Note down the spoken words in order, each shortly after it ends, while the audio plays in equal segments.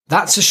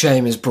That's a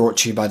Shame is brought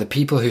to you by the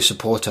people who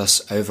support us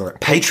over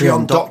at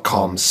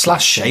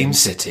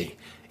patreon.com/shamecity.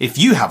 If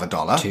you have $1,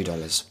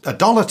 $2.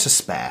 $1 to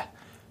spare,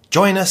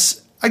 join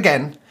us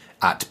again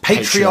at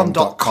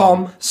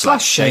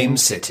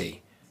patreon.com/shamecity.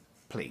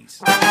 Please.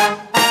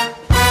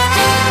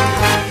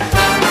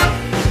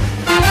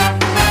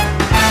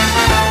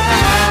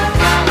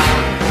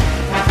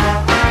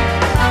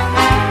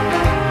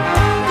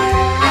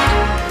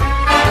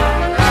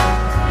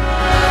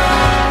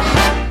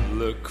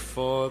 Look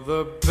for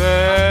the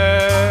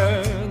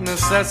bare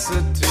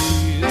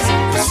necessities,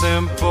 the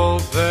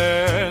simple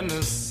bare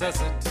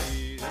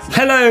necessities.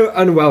 Hello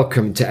and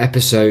welcome to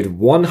episode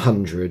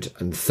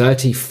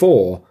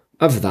 134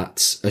 of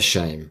That's a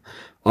Shame.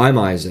 I'm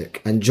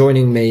Isaac, and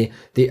joining me,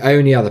 the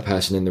only other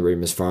person in the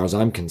room as far as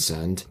I'm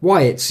concerned,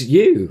 why, it's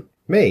you.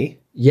 Me?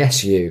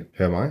 Yes, you.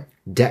 Who am I?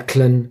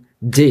 Declan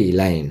D.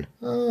 Lane.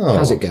 Oh,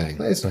 how's it going?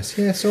 That is nice.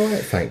 Yeah, it's all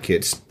right, thank you.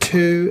 It's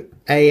 2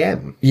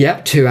 a.m.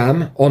 Yep,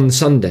 2am on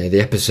Sunday, the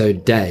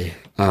episode day.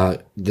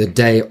 The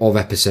day of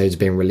episodes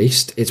being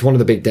released. It's one of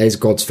the big days,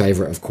 God's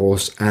favourite, of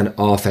course, and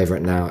our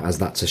favourite now as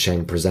That's a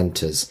Shame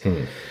presenters.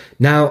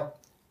 Now,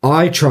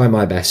 I try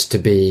my best to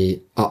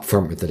be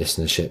upfront with the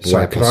listenership. So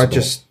where could I possible.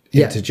 just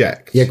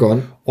interject? Yeah, go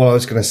on. All I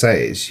was going to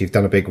say is you've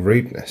done a big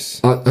rudeness.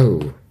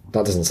 Oh,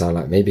 that doesn't sound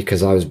like me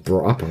because I was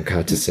brought up on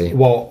courtesy.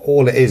 Well,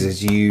 all it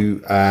is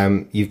you've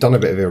done a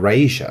bit of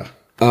erasure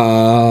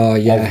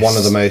Yes. of one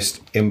of the most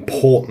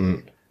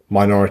important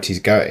minorities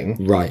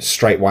going. Right.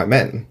 Straight white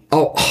men.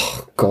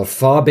 Oh, God,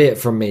 far be it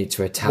from me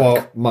to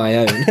attack my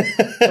own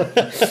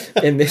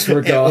in this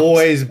regard. It'll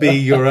always be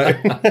your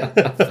own.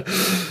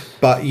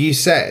 But you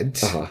said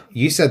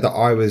that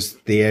I was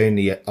the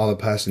only other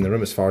person in the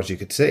room as far as you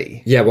could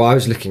see. Yeah, well, I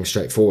was looking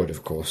straight forward,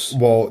 of course.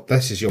 Well,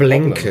 this is your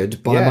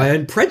Blinkered problem. by my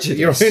own prejudice.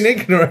 Your own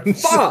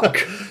ignorance.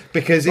 Fuck!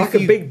 Because Like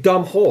a big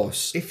dumb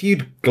horse. if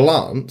you'd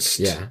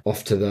glanced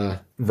Off to the...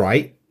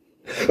 right,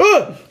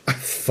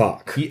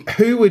 Fuck.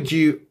 who would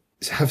you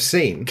have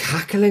seen?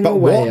 Cackling But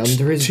away what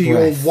under his to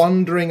breath. your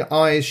wondering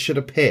eyes should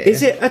appear?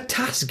 Is it a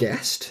task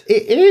guest?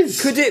 It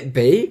is. Could it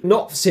be?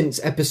 Not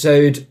since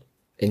episode...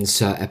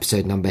 Insert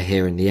episode number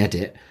here in the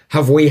edit.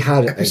 Have we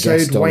had a guest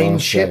Episode on Wayne our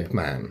show?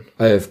 Shipman.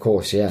 Oh, of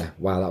course, yeah.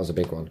 Wow, that was a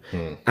big one.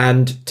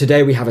 And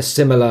today we have a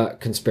similar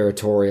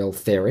conspiratorial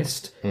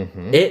theorist.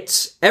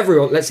 It's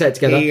everyone. Let's say it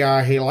together.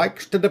 He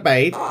likes to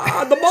debate. The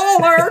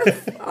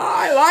baller.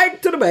 I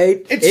like to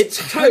debate.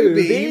 It's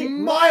Toby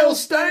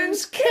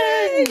Milestones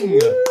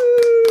King.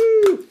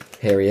 Woo!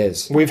 Here he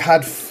is. We've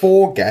had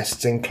 4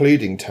 guests,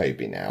 including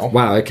Toby now.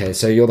 Wow. Okay,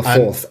 so you're the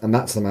fourth, and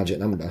that's the magic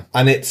number.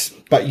 And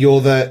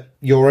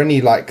you're only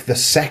like the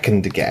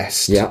second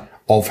guest. Yeah.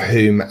 Of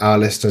whom our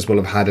listeners will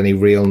have had any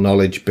real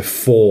knowledge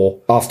before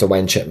After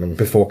Wayne Shipman.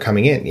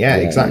 coming in. Yeah,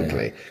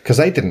 exactly. Because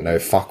they didn't know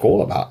fuck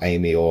all about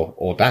Amy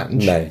or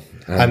Dange. No.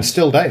 And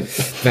still don't.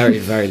 Very,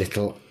 very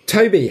little.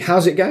 Toby,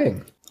 how's it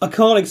going? I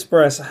can't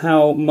express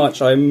how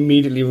much I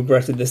immediately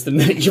regretted this the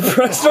minute you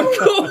pressed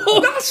record.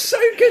 That's so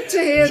good to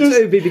hear,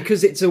 Toby,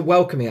 because it's a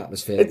welcoming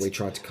atmosphere that we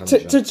try to conjure.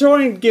 To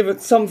try and give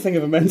it something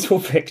of a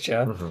mental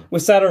picture, we're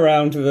sat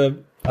around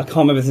I can't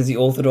remember if it's the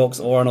Orthodox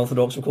or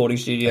Unorthodox recording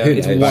studio. Who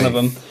It's knows? one of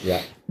them.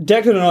 Yeah.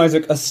 Declan and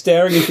Isaac are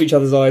staring into each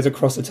other's eyes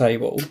across the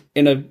table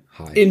in an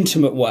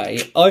intimate way.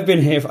 I've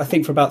been here, for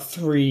about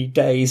 3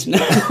 days now.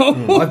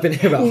 I've been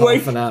here about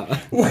half an hour.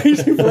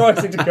 waiting for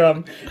Isaac to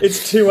come.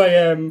 It's 2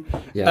 a.m.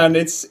 Yeah. and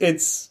this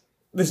is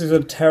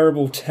a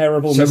terrible,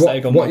 terrible So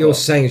mistake on what my you're part.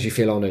 saying is you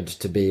feel honoured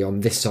to be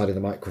on this side of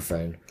the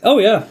microphone Oh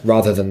yeah.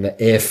 rather than the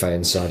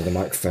earphone side of the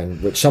microphone,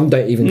 which some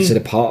don't even consider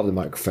part of the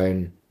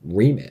microphone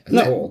remit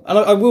at all. And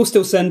I will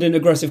still send in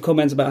aggressive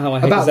comments about how I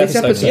hate About this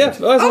this episode.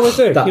 episode? Yeah, as I always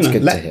do. That's you know.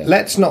 good to hear.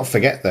 Let's not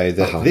forget, though,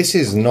 that this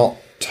is not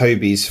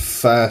Toby's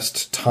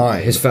first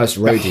time. His first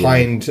rodeo.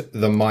 behind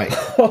the mic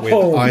with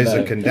Oh,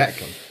 Isaac no. and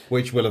Declan,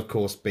 which will, of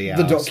course, be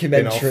The our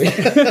documentary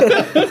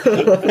spin-off.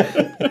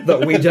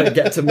 that we don't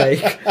get to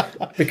make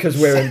because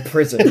we're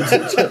imprisoned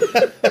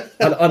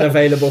and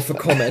unavailable for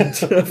comment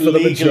for the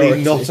Legally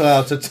majority. not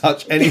allowed to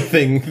touch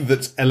anything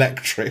that's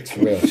electric.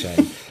 Real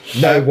shame.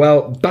 No,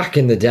 well, back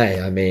in the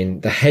day, I mean,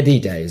 the heady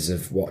days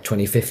of,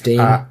 2015?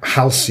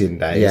 Halcyon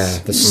days. Yeah,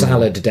 the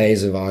salad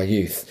days of our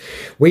youth.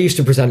 We used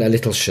to present a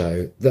little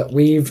show that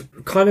we've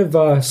kind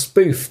of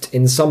spoofed,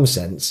 in some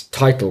sense,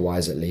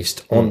 title-wise at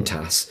least, on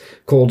TAS,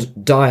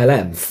 called Dial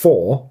M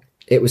for,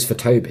 it was for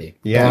Toby.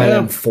 Yeah. Dial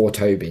M for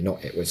Toby,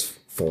 not it was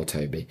for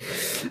Toby.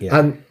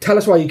 And tell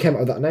us why you came up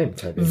with that name,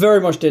 Toby.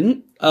 Very much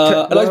didn't.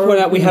 I'd like to point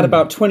out we had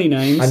about 20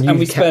 names, And and you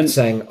we kept spent.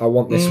 saying, I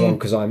want this one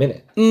because I'm in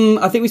it.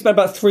 I think we spent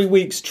about 3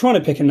 weeks trying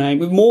to pick a name.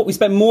 We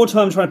spent more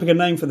time trying to pick a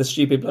name for the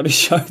stupid bloody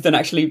show than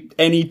actually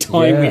any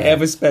time we Yeah.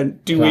 ever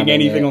spent doing Planning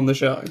anything it. on the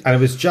show. And it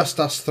was just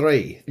us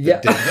 3.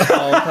 Yeah.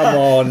 Oh, come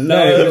on.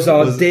 No, it was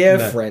our was- dear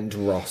no. friend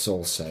Ross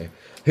also,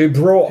 who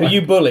brought... Who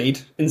you bullied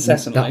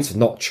incessantly. That's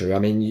not true. I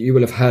mean, you will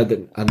have heard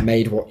that and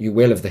made what you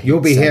will of the You'll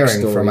be Heat Sex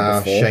hearing story from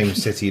our before. Shame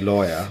City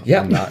lawyer.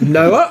 Yeah, on that.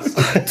 Noah,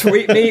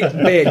 tweet me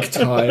big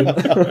time.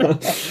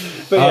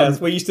 But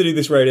yes, we used to do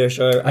this radio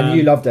show, And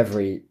you loved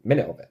every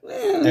minute of it.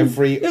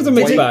 It was a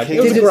mixed bag.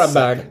 It was a grab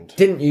bag.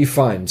 Didn't you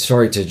find,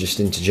 sorry to just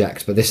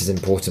interject, but this is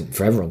important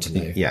for everyone to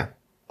know. Yeah.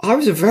 I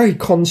was a very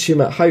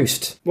consummate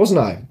host, wasn't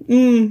I?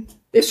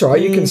 It's all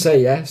right, you can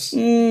say yes.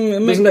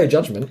 There's no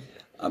judgment.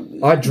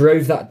 I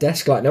drove that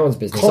desk like no one's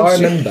business. I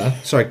remember.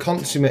 Sorry,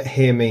 consummate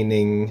here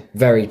meaning...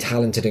 Very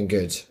talented and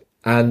good.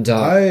 And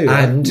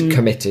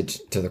committed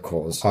to the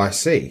cause. I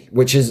see.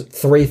 Which is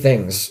 3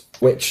 things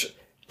which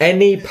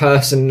any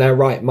person in their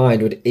right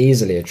mind would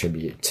easily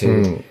attribute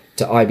to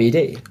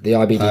IBD, the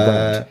IBD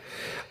brand.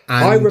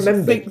 I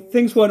remember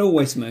things weren't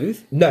always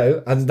smooth.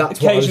 No, and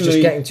that's what I was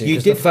just getting to.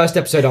 Because the first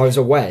episode I was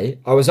away,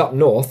 I was up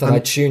north and I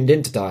tuned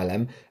into Dial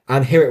M,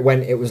 and here it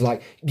went. It was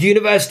like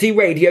University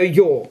Radio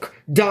York,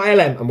 Dial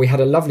M, and we had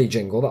a lovely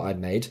jingle that I'd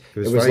made. It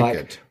was very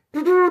good.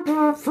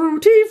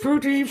 Fruity,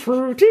 fruity,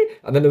 fruity,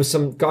 and then there was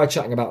some guy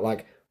chatting about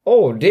like,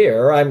 oh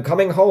dear, I'm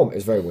coming home. It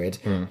was very weird.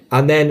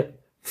 And then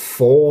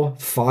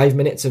 4-5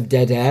 minutes of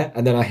dead air,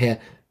 and then I hear.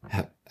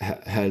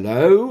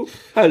 Hello,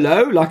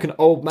 like an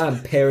old man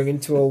peering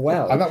into a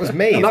well, and that was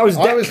me. And that was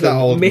Declan, I was that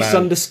old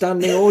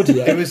misunderstanding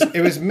audio.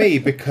 It was me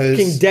because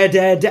fucking dead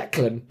air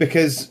Declan.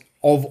 Because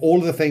of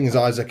all the things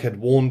Isaac had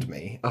warned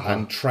me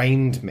and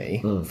trained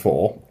me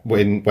for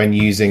when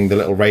using the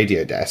little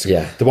radio desk.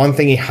 Yeah. The one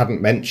thing he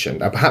hadn't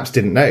mentioned, and perhaps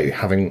didn't know,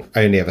 having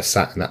only ever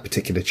sat in that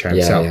particular chair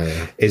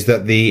himself, is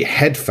that the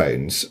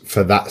headphones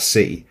for that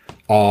seat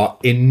are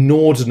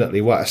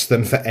inordinately worse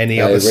than for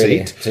any other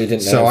really? seat. So you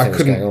didn't know anything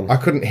was going on. I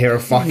couldn't hear a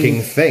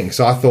fucking thing.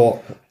 So I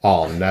thought,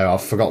 oh no,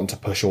 I've forgotten to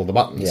push all the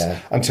buttons. Yeah.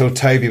 Until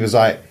Toby was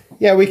like,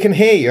 yeah, we can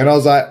hear you. And I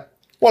was like,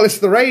 well, it's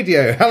the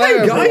radio. Hello, Hey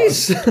everyone."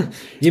 guys,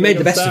 you made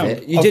the best of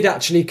it. You did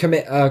actually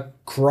commit a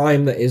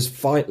crime that is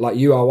fine. Like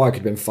URY could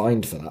have been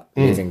fined for that,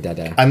 leaving dead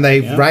air. And they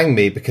rang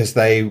me because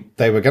they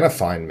were going to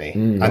find me.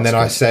 And then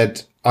I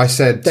said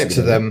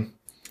to them,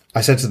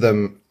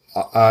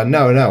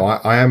 no,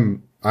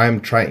 I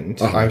am trained.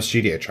 I'm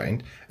studio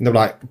trained. And they were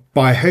like,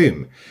 by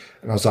whom?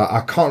 And I was like, I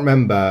can't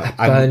remember.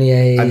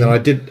 Bernier. And then I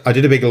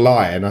did a big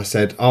lie. And I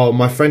said, oh,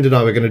 my friend and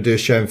I were going to do a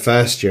show in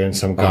first year and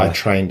some guy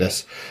trained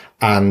us.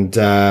 And,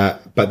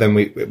 but then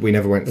we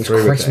never went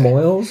through Chris with it.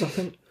 Moyles, I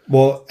think.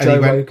 Well, Joe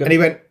Rogan. and he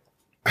went,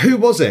 who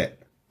was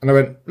it? And I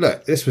went,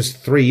 look, this was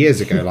 3 years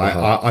ago. Like,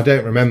 I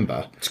don't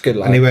remember. It's a good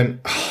lie. And he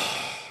went,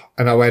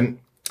 and I went,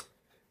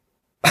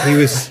 he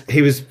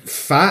was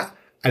fat.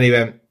 And he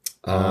went,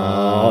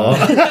 Old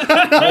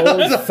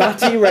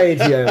fatty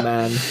radio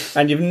man.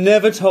 And you've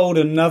never told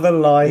another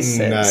lie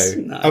since.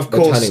 No. Of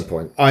course, turning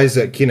point.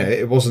 Isaac,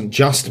 it wasn't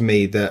just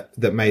me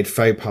that made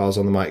faux pas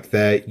on the mic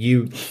there.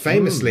 You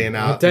famously in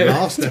our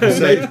last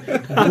episode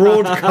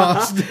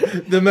broadcast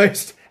the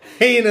most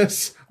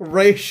heinous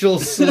racial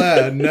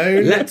slur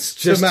known Let's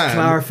to just man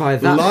clarify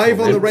that live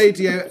on the comment.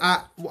 radio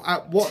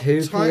at what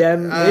 2 time?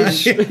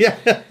 p.m.-ish.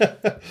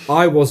 Yeah.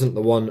 I wasn't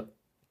the one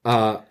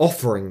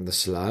offering the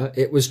slur.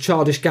 It was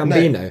Childish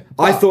Gambino.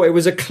 I thought it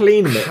was a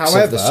clean mix of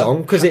However- the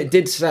song because it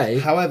did say.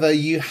 However,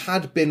 you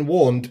had been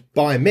warned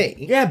by me.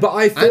 Yeah, but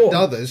I thought And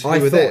others who I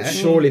were thought there.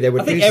 surely they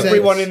would. I think be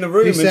everyone safe. in the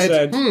room Who has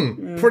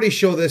said, pretty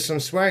sure there's some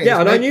swearing. Yeah,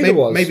 and I knew there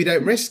was. Maybe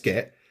don't risk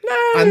it.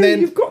 No, And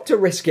then- you've got to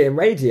risk it in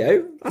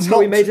radio. That's how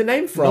we made a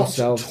name for Not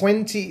ourselves.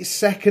 20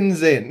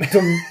 seconds in.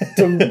 Dum,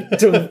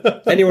 dum.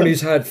 Anyone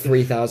who's heard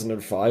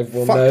 3005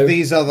 will Fuck know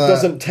these other-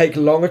 doesn't take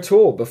long at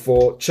all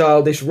before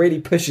Childish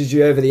really pushes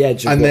you over the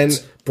edge of And then-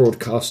 what's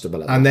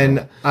broadcastable. And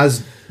then,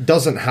 as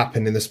doesn't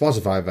happen in the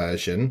Spotify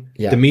version,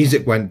 the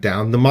music went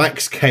down, the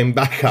mics came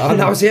back up. And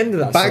that was the end of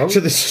that Back song.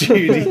 to the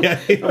studio.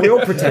 And we all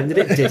pretended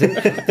it didn't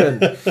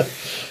happen.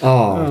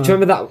 Oh, do you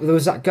remember that there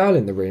was that girl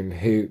in the room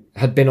who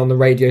had been on the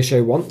radio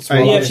show once?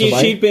 while I yeah, was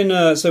away? she'd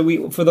been. So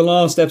we for the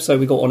last episode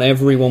we got on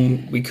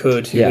everyone we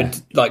could who Yeah. had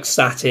like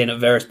sat in at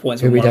various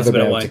points when we'd one of us ever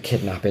had been been able away. to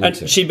kidnap And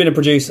into. she'd been a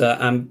producer,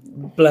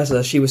 and bless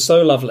her, she was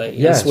so lovely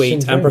Yeah, and she sweet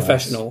seemed and very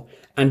professional,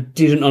 and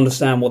didn't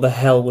understand what the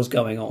hell was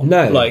going on.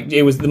 No. like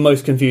it was the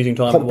most confusing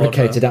time. in the world for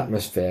her. Complicated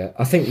atmosphere.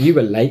 I think you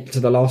were late to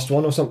the last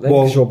one or something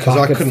Well, because your because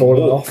back I had couldn't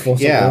fallen walk. off or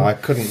something. Yeah, I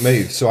couldn't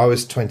move, so I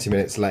was 20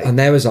 minutes late. And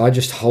there was I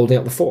just holding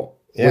up the fort,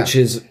 Yeah. which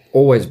is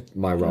always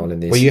my role in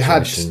these Well, you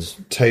had situations.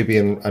 Toby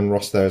and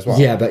Ross there as well.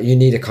 Yeah, but you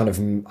need a kind of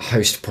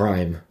host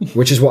prime,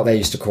 which is what they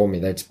used to call me.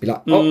 They'd be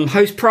like, "Oh,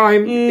 host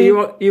prime, are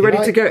you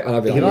ready to go?" And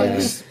I'd be He like,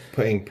 likes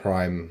putting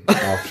Prime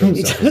after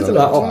himself. He as does a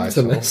like little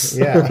Optimus.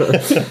 title.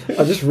 Yeah.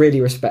 I just really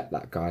respect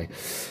that guy.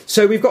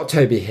 So we've got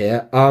Toby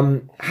here.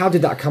 How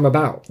did that come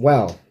about?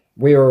 Well,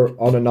 we were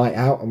on a night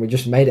out and we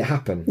just made it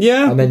happen.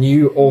 Yeah. And then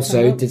you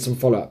also did some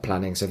follow-up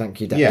planning, so thank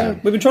you, Declan. Yeah.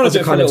 We've been trying to As do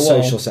a it for a kind of little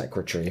while. social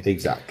secretary.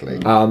 Exactly.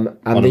 And One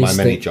of these my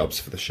many things- jobs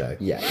for the show.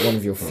 Yeah, one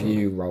of your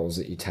few roles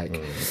that you take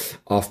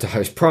after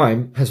Host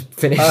Prime has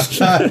finished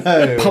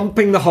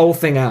pumping the whole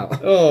thing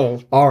out.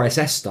 Oh.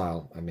 RSS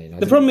style, I mean.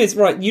 The problem is,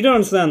 right, you don't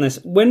understand this.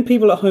 When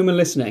people at home are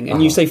listening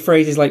and you say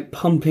phrases like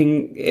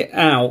pumping it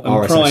out and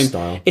RSS prime,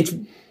 style.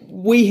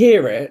 we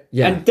hear it,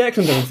 Yeah. and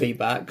Declan doesn't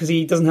feedback because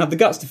he doesn't have the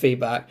guts to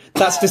feedback.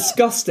 That's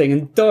disgusting,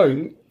 and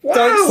don't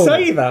Don't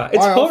say that.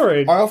 It's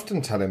horrid. I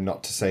often tell him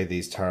not to say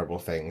these terrible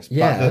things.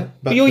 Yeah.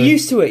 But you're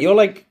used to it. You're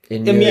like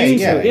immune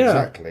to it. Yeah,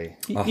 exactly.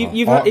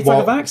 You've had, it's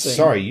like a vaccine.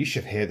 Sorry, you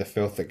should hear the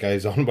filth that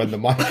goes on when the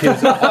mic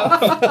is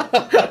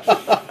off.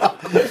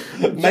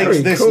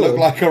 Makes this look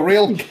like a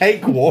real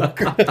cakewalk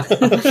for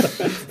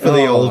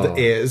the old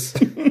ears.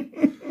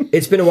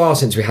 It's been a while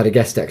since we had a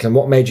guest, Declan.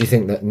 What made you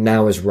think that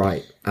now is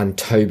right and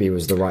Toby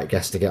was the right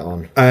guest to get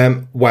on?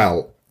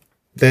 Well,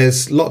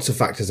 there's lots of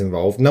factors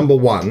involved. Number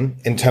one,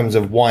 in terms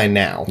of why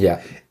now,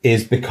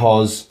 is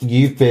because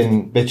you've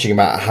been bitching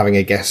about having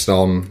a guest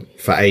on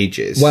for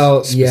ages.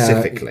 Well,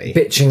 specifically,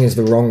 bitching is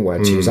the wrong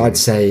word to use. I'd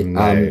say,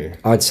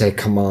 I'd say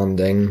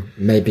commanding,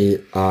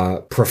 maybe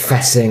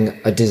professing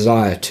a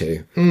desire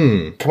to.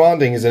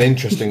 Commanding is an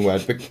interesting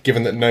word, but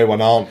given that no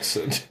one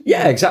answered,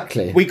 yeah,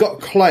 exactly. We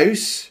got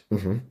close.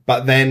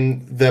 But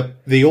then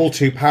the all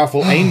too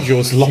powerful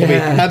Angels lobby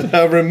had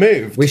her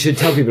removed. We should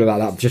tell people about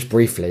that just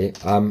briefly.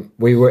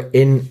 We were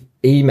in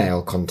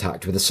email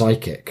contact with a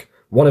psychic,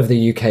 one of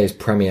the UK's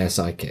premier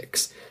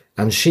psychics,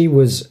 and she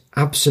was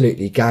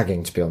absolutely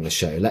gagging to be on the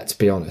show, let's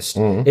be honest.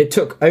 It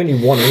took only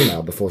one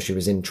email before she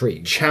was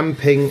intrigued.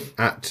 Champing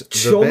at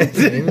the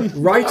bit.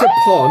 Right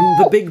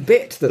upon the big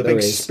bit that there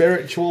is.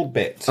 Spiritual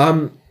bit.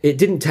 It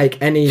didn't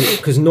take any,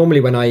 because normally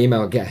when I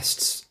email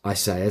guests, I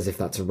say, as if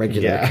that's a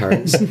regular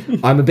occurrence,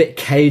 I'm a bit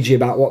cagey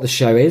about what the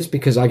show is,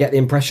 because I get the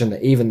impression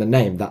that even the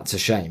name, That's a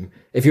Shame,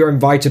 if you're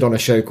invited on a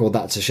show called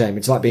That's a Shame,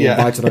 it's like being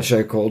invited on a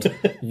show called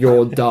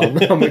You're Dumb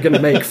and we're going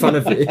to make fun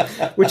of you,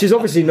 which is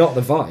obviously not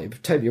the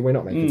vibe. Toby, we're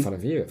not making fun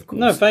of you, of course.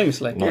 No,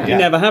 famously. You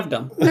never have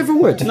done. Never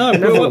would. No,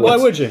 why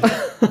would you?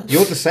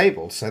 You're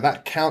disabled, so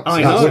that counts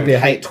I as know. a would be a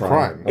hate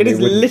crime. It is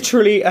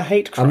literally a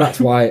hate crime. And that's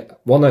why,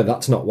 well, no,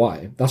 that's not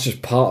why. That's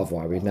just part of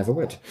why we never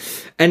would.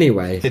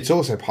 Anyway. It's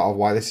also part of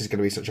why this is going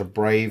to be such a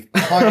brave,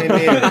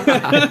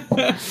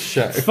 pioneering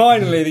show.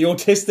 Finally, the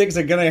autistics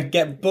are going to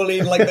get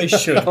bullied like they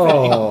should.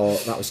 Oh,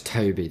 that was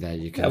Toby there.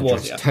 You can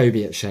was, address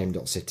Toby at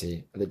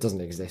shame.city. It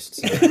doesn't exist.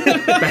 So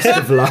best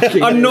of luck.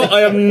 I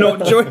am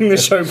not joining the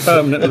show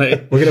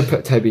permanently. We're going to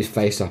put Toby's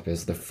face up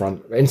as the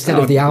front instead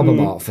of the album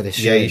art for this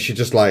show. Yeah, you should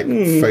just like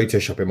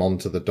Photoshop him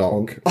onto the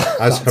dock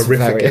as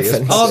horrifically as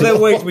possible. Are there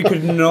ways we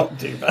could not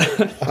do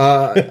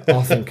that?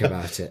 I'll think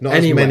about it. Not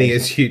as many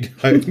as you'd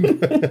hope.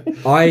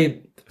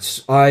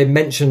 I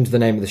mentioned the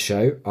name of the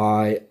show.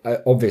 I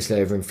obviously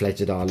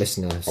overinflated our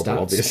listener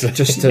stats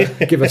just to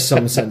give us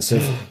some sense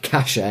of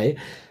cachet.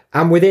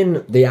 And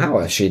within the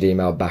hour, she'd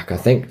emailed back, I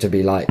think, to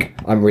be like,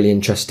 I'm really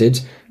interested.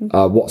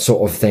 What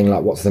sort of thing,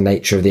 like, what's the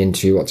nature of the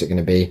interview? What's it going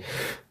to be?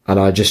 And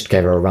I just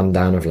gave her a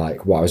rundown of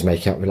like what I was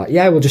making up. We're like,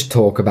 yeah, we'll just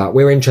talk about,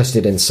 we're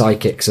interested in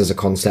psychics as a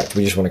concept.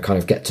 We just want to kind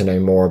of get to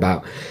know more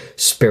about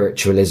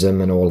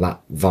spiritualism and all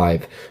that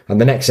vibe. And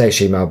the next day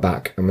she emailed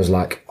back and was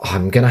like,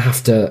 I'm going to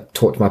have to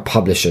talk to my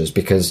publishers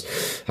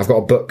because I've got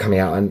a book coming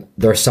out and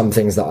there are some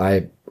things that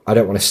I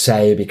don't want to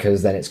say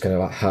because then it's going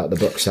to like hurt the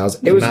book sales.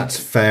 That's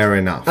fair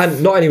enough.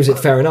 And not only was it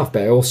fair enough,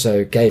 but it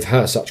also gave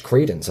her such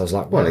credence. I was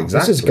like, well,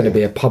 exactly. This is going to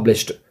be a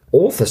published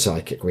author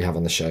psychic we have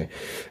on the show.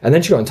 And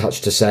then she got in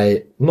touch to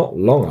say, not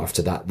long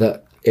after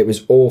that it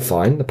was all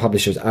fine. The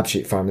publisher was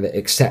absolutely fine with it,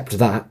 except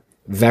that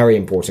very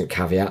important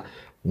caveat: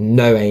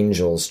 no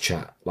angels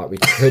chat. Like we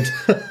could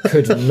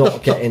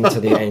not get into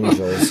the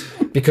angels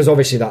because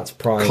obviously that's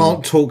prime.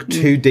 Can't talk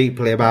too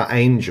deeply about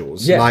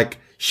angels. Yeah. Like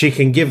she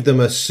can give them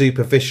a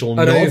superficial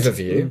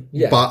overview,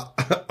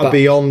 but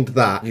beyond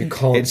that, you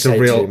can't it's say a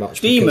real too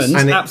much. Demons,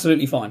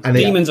 absolutely fine.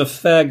 Demons are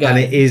fair game. And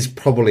it is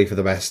probably for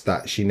the best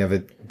that she never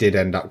did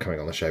end up coming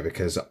on the show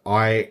because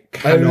I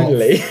cannot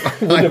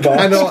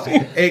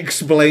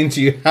explain to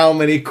you how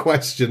many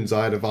questions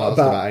I'd have asked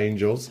about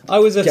angels. I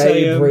was at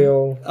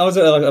Gabriel.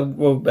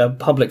 a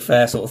public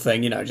fair sort of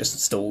thing, just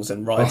stalls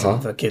and writing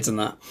for kids and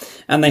that.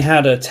 And they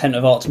had a tent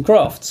of arts and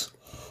crafts.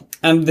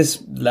 And this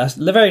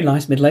very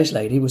nice middle-aged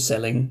lady was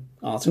selling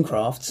arts and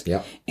crafts,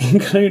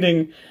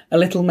 including a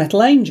little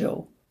metal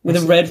angel with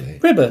a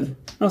red ribbon.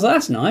 I was like,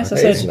 that's nice. I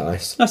said,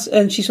 nice.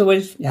 And she said,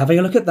 well, having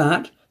a look at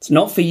that. It's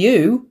not for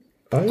you.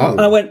 Oh.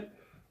 And I went,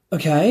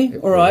 okay,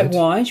 all right,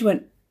 why? She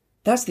went,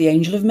 that's the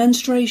angel of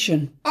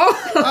menstruation.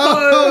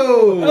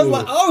 Oh! I was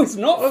like, it's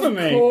not for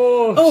me.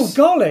 Course. Oh,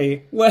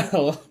 golly.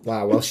 Well.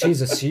 Wow, well,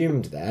 she's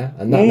assumed there,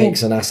 and that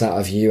makes an ass out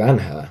of you and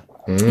her.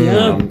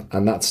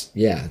 And that's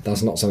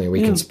not something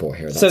we can support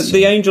here. So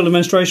the angel of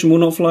menstruation will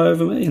not fly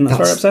over me, and that's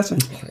very upsetting.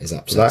 That is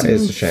upsetting. That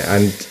is a shame.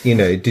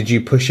 And, did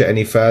you push it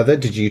any further?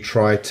 Did you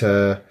try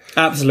to...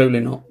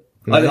 Absolutely not.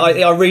 No.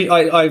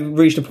 I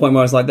reached a point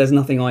where I was like, there's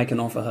nothing I can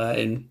offer her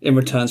in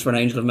returns for an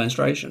angel of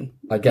menstruation.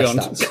 I guess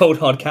that's cold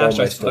hard cash,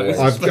 I suppose.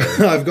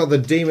 I've got the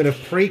demon of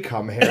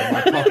pre-cum here in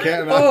my pocket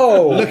and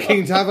I'm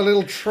looking to have a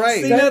little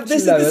trade. See, now,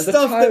 this is the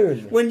stuff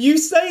that, when you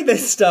say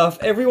this stuff,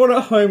 everyone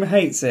at home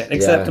hates it,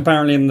 except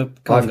apparently in the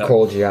Congo. I've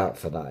called you out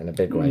for that in a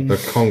big way. The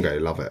Congo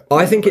love it.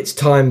 I think it's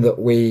time that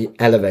we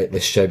elevate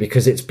this show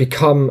because it's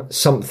become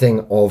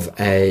something of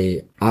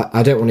I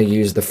don't want to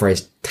use the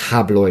phrase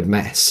tabloid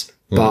mess,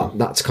 but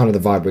that's kind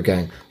of the vibe we're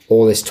going.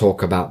 all this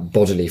talk about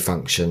bodily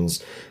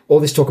functions, all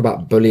this talk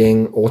about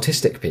bullying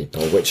autistic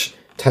people, which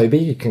Toby,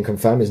 you can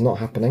confirm, is not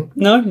happening.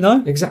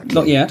 No. Exactly.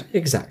 Not yet.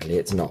 Exactly,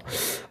 it's not.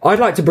 I'd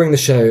like to bring the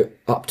show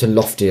up to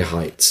loftier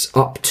heights,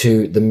 up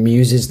to the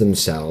muses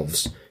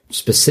themselves,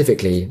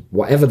 specifically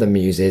whatever the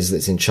muse is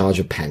that's in charge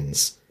of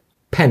pens.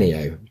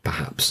 Penio,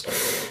 perhaps.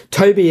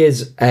 Toby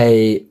is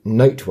a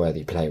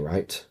noteworthy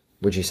playwright.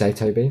 Would you say,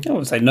 Toby? I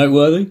would say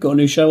noteworthy. Got a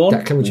new show on.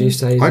 Declan, would you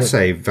say? I'd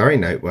say very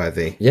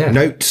noteworthy. Yeah.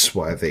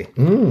 Notes-worthy.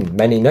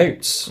 Many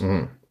notes.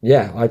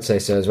 Yeah, I'd say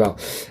so as well.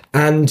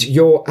 And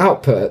your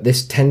output at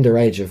this tender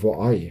age of, what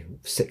are you,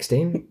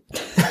 16?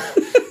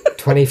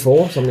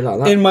 24, something like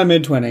that? In my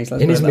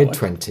mid-20s. In his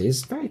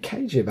mid-20s. Very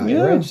cagey about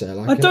your age there.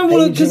 Like I don't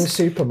want to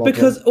supermodel.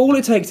 because all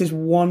it takes is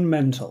one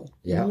mental.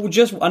 Yeah. And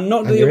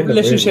not And the you're in the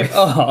relationship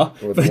room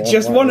with but one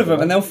just right one of there.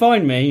 them, and they'll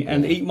find me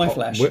and eat my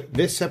flesh.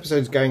 This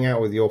episode's going out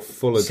with your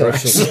full Social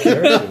address,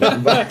 security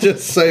number.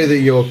 just so that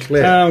you're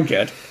clear. Oh,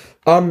 good.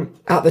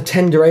 At the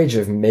tender age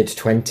of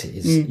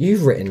mid-20s,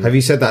 you've written... Have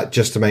you said that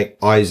just to make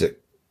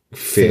Isaac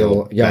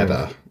feel young.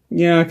 better?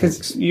 Yeah,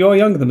 because you're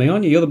younger than me,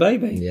 aren't you? You're the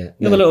baby. Yeah.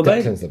 You're the little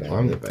baby. Declan's the baby.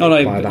 I'm the baby. Oh,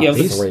 no, By but about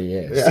yeah, 3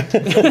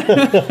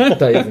 years.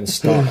 Don't even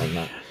start on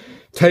that.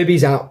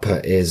 Toby's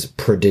output is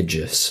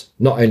prodigious.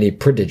 Not only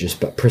prodigious,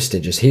 but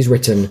prestigious. He's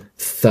written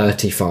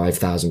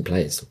 35,000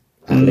 plays,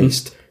 at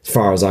least, as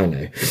far as I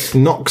know.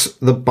 Knocks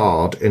the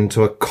bard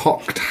into a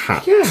cocked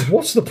hat. Yeah,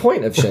 what's the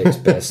point of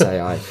Shakespeare, say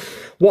I?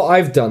 What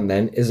I've done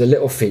then is a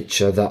little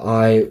feature that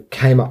I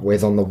came up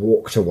with on the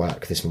walk to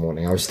work this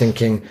morning. I was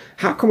thinking,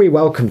 how can we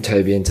welcome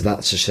Toby into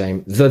That's a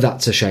Shame, the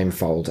That's a Shame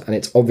fold? And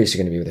it's obviously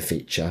going to be with a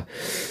feature.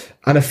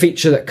 And a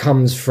feature that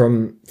comes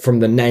from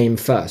the name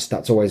first.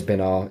 That's always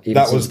been our... Even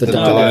That since was the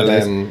Dial Dial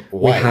days, M we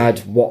way. had,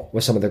 what were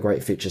some of the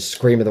great features?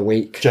 Scream of the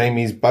Week,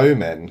 Jamie's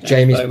Bowmen.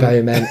 Jamie's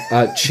Bowmen,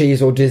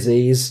 Cheese or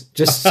Disease,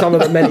 just some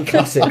of the many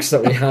classics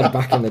that we had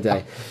back in the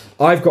day.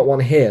 I've got one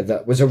here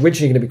that was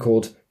originally going to be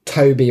called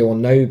Toby or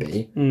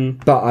Noby,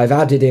 but I've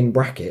added in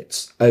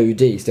brackets OD,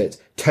 so it's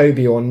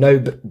Toby or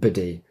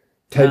Nobody.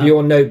 Toby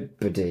or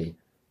Nobody.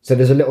 So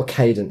there's a little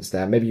cadence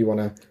there. Maybe you want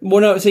to...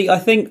 Well, no, see, I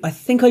think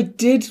I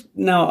did...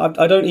 Now,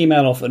 I don't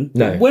email often.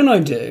 No. But when I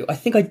do, I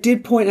think I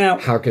did point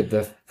out How good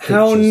the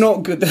how features-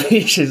 not good the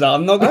features are.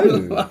 I'm not going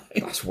to Oh, lie.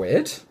 that's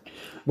weird.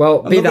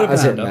 Well, be not that gonna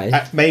as it pound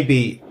may,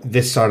 Maybe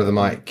this side of the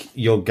mic,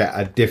 you'll get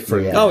a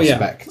different Yeah. Oh, yeah,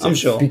 perspective. I'm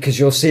sure. because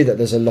you'll see that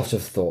there's a lot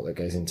of thought that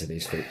goes into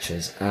these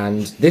features.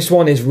 And this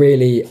one is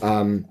really...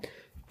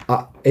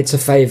 it's a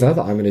favour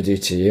that I'm going to do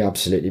to you,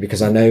 absolutely,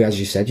 because I know, as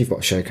you said, you've got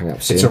a show coming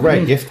up soon. It's a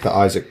rare gift that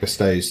Isaac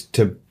bestows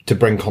to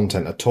bring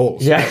content at all.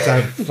 So Yeah, to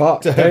have-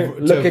 fuck, to don't have-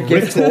 look to a have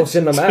gift written- horse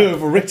in the To mouth.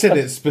 have written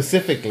it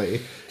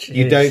specifically,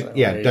 you don't,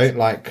 Louise. don't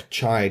like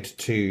chide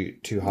too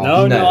hard.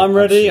 No, No, I'm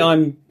ready.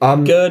 I'm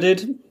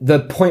girded. The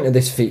point of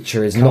this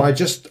feature is Can not... I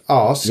just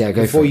ask, Yeah,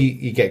 go before for it.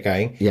 you get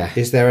going, Yeah.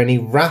 is there any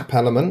rap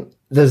element?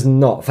 There's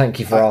not, thank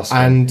you for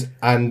asking.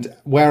 And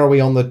where are we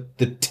on the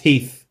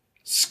teeth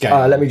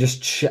scale? Let me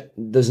just check.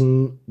 There's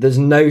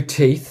no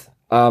teeth.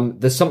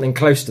 There's something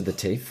close to the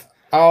teeth.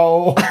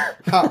 Oh,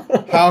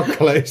 how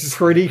close?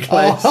 Pretty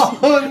close.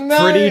 Oh, no.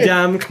 Pretty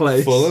damn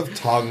close. Full of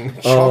tongue.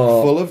 Chock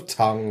full of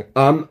tongue.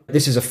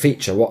 This is a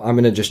feature. What I'm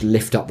going to just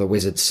lift up the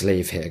wizard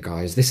sleeve here,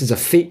 guys. This is a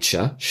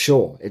feature.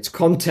 Sure, it's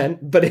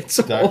content, but it's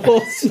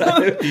also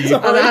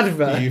an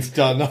advert You've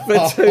done for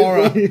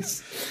horror.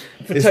 Toby's,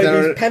 for Is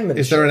Toby's penmanship.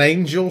 is there an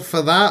angel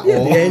for that? Yeah,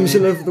 or? the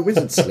angel of the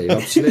wizard sleeve,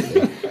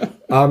 absolutely.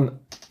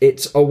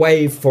 It's a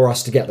way for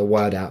us to get the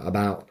word out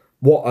about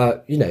what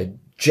a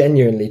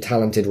genuinely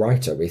talented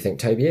writer we think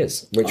Toby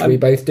is, which we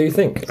both do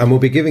think. And we'll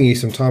be giving you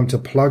some time to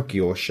plug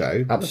your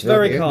show. Absolutely.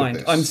 Very with kind.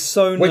 this. I'm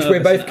so Which nervous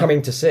we're both now.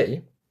 coming to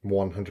see.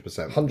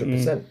 100%.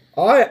 100%.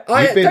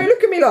 I You've been- don't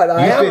look at me like that.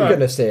 I you've am been- going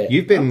to see it.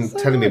 You've been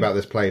telling me about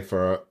this play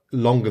for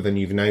longer than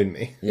you've known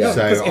me. Yeah.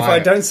 So Because if I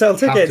don't sell have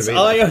to tickets, be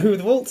I there. owe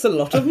the Waltz a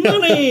lot of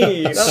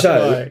money. That's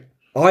So,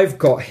 why. I've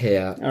got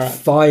here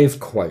 5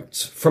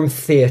 quotes from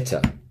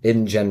theatre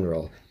in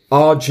general.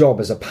 Our job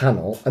as a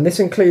panel, and this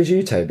includes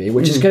you, Toby,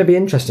 which is going to be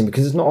interesting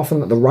because it's not often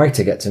that the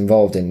writer gets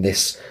involved in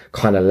this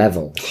kind of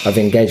level of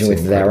engaging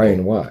with their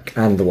own work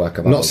and the work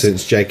of Not others.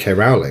 since J.K.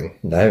 Rowling.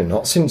 No,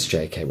 not since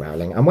J.K.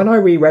 Rowling. And when I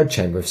reread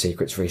Chamber of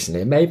Secrets recently,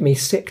 it made me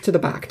sick to the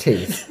back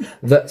teeth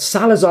that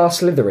Salazar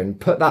Slytherin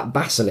put that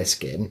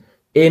basilisk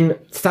in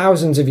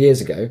thousands of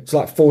years ago. It's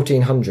like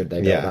 1400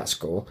 they got that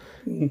score.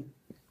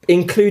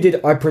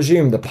 Included, I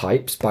presume, the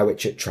pipes by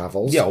which it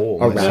travels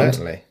almost around.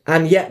 certainly.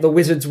 And yet the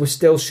wizards were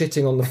still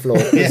shitting on the floor.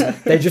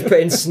 They just put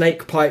in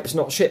snake pipes,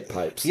 not shit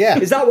pipes. Yeah.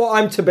 Is that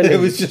what I'm to believe? It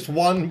was just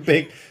one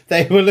big...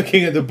 They were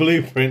looking at the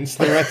blueprints,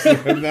 the rest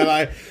of them, they're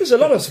like... There's a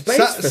lot of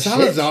space for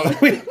Salazar,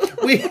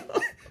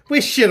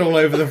 We're shit all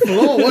over the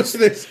floor. What's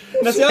this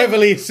the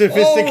heavily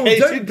sophisticated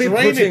don't be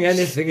putting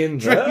anything in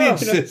there. drainage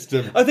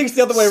system? I think it's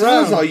the other way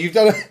around. Sounds like you've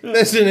done.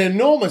 There's an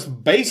enormous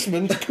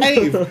basement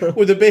cave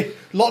with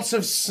lots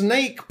of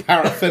snake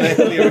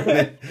paraphernalia in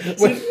it.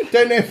 We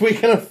don't know if we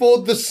can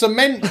afford the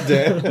cement,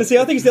 dear. See,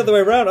 I think it's the other way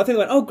around. I think they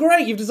went, "Oh,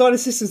 great, you've designed a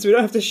system so we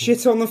don't have to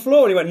shit on the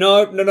floor." And he went,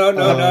 "No. No,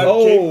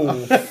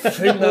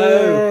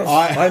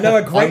 I know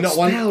a great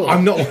spell.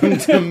 I'm not one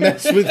to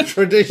mess with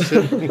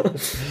tradition.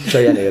 So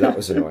yeah, anyway, that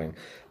was annoying.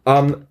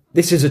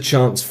 This is a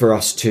chance for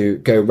us to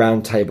go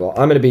round table.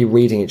 I'm going to be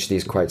reading each of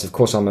these quotes. Of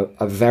course, I'm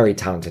a very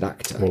talented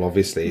actor. Well,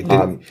 obviously.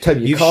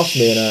 Toby, you cast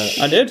me in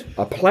I did.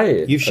 a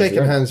play. You've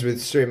shaken hands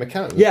with Stuart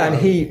McCann. Yeah, and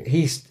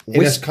he's in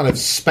this kind of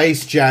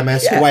Space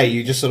Jam-esque way,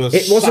 you just sort of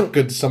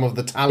suckered some of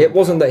the talent. It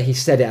wasn't that he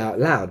said it out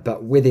loud,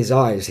 but with his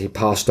eyes, he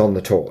passed on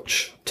the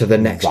torch to the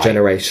next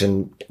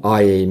generation,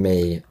 i.e.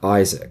 me,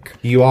 Isaac.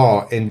 You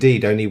are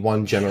indeed only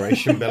one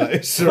generation below. I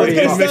was going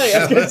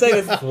to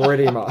say this.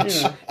 Pretty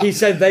much. He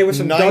said they were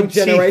some dog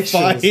generations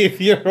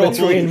 95-year-old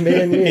between me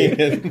and you.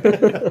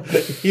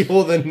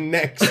 You're the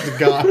next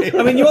guy.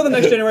 I mean, you're the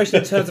next generation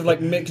in terms of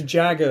like Mick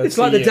Jagger. It's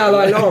like the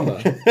Dalai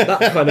Lama.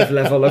 That kind of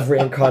level of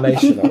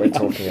reincarnation that we're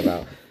talking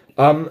about.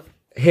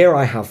 Here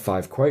I have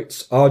 5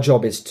 quotes. Our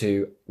job is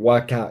to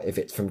work out if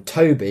it's from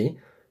Toby,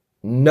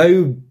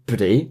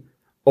 nobody,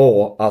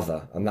 or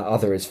other. And that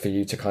other is for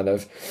you to kind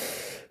of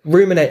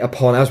ruminate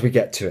upon as we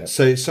get to it.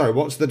 So, sorry,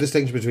 what's the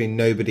distinction between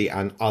nobody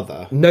and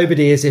other?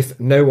 Nobody is if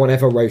no one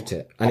ever wrote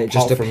it and it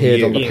just Apart from appeared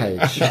you. on the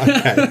page.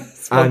 Okay.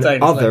 And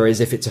other is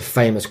if it's a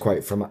famous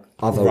quote from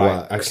other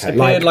works. Okay.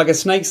 Appeared like a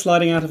snake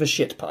sliding out of a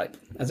shit pipe.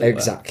 As it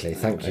Exactly.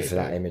 Thank you for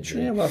that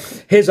imagery. Yeah, welcome.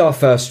 Here's our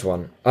first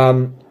one.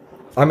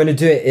 I'm going to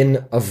do it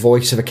in a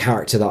voice of a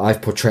character that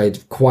I've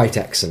portrayed quite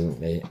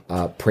excellently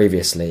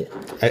previously.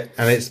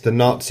 And it's the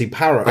Nazi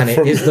parrot And it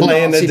from is the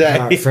Playing Nazi a Day.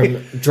 parrot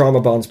from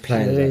Drama Barn's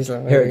Playing a Day. is,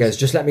 like, Here it goes.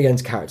 Just let me get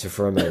into character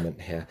for a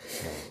moment here.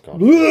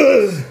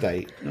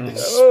 State.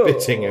 It's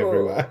spitting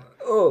everywhere.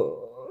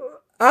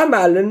 I'm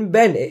Alan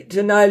Bennett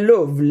and I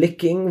love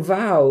licking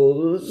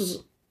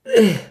vowels.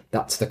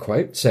 That's the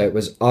quote. So it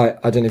was, I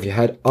don't know if you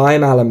heard,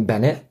 I'm Alan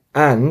Bennett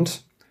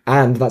and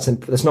that's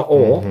not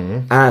or,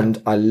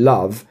 and I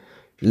love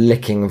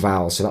licking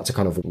vowels. So that's a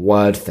kind of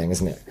word thing,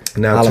 isn't it?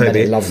 Now, Alan Toby,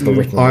 Bennett loves the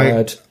written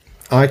word.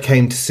 I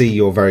came to see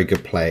your very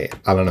good play,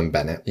 Alan and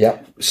Bennett.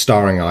 Yep.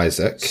 Starring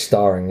Isaac.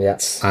 Starring,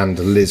 yes. And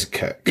Liz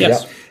Cook.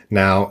 Yes. Yep.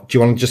 Now, do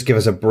you want to just give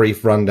us a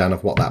brief rundown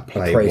of what that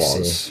play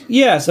was?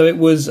 Yeah, so it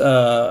was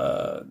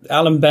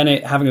Alan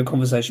Bennett having a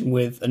conversation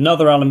with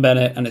another Alan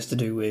Bennett, and it's to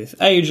do with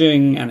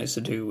aging, and it's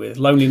to do with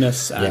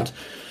loneliness, and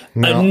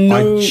Now,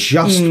 I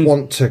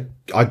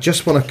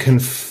just want to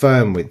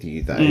confirm with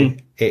you though.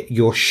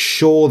 You're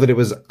sure that it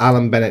was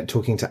Alan Bennett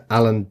talking to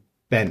Alan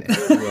Bennett?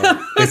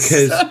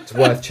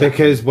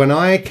 Because when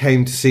I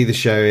came to see the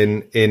show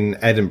in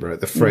Edinburgh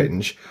at the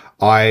Fringe,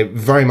 I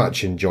very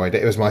much enjoyed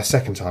it. It was my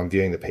second time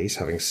viewing the piece,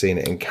 having seen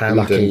it in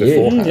Camden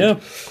beforehand. Yeah.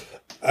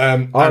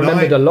 I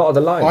remembered a lot of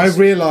the lines. I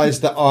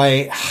realised that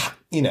I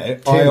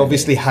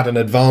obviously had an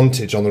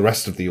advantage on the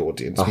rest of the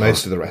audience,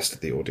 most of the rest of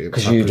the audience,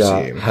 because I you'd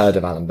presume. heard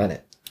of Alan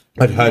Bennett.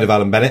 I'd heard of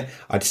Alan Bennett.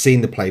 I'd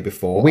seen the play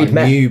before.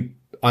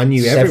 I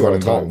knew several everyone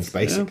times, involved,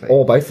 basically.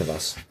 Or both of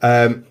us.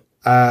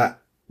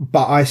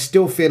 But I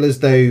still feel as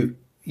though,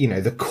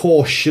 the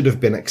course should have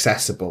been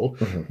accessible.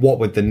 What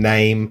with the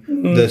name,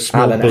 the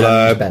small Alan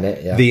blurb, and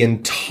Bennett, the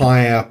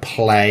entire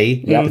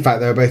play, the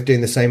fact they were both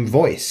doing the same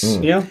voice.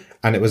 Yeah.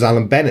 And it was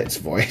Alan Bennett's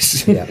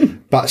voice. Yeah.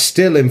 But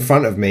still in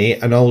front of me,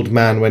 an old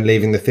man, when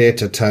leaving the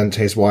theatre, turned to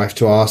his wife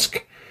to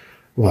ask,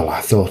 well,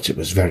 I thought it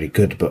was very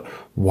good, but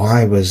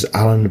why was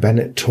Alan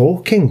Bennett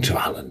talking to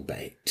Alan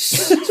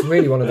Bates? It's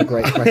really one of the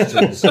great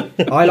questions.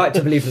 I like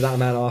to believe that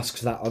man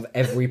asks that of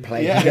every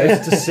play he goes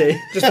to see.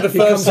 Just for the He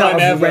first comes out time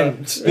of ever.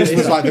 Rent. This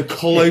was like the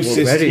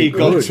closest Very he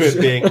got good. to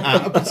it being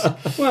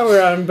apt. Well,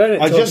 we're Alan Bennett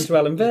talking to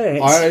Alan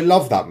Bennett. I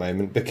love that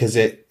moment because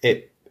it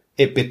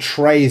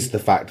betrays the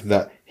fact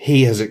that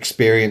he has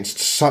experienced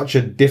such a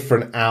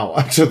different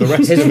hour to the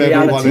rest His of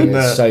everyone reality in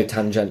the. is so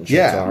tangential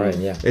to our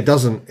own,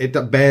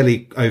 It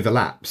barely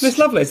overlaps. It's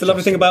lovely. It's the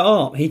lovely thing about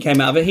art. He came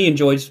out of it. He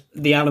enjoyed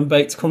the Alan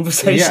Bates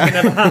conversation Yeah. that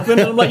never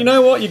happened. And I'm like, you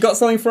know what? You got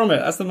something from it.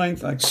 That's the main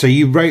thing. So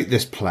you wrote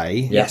this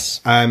play.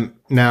 Yes.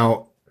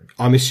 Now,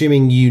 I'm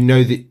assuming you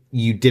know that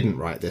you didn't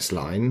write this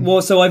line.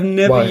 Well, so I've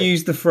never Well-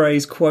 used the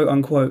phrase "quote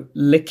unquote"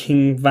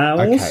 licking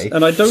vowels, Okay.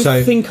 and I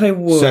don't think I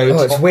would. So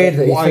Oh, it's weird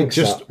that he what thinks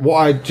what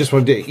I just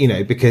want to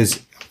do, because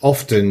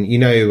often,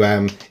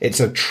 it's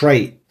a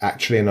trait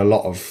actually in a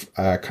lot of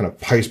kind of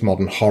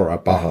postmodern horror,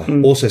 but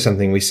also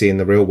something we see in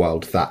the real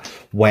world, that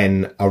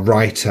when a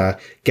writer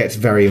gets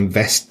very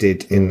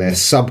invested in their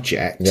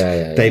subject,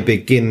 they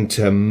begin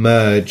to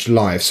merge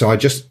lives. So I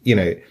just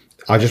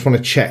want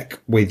to check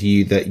with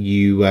you that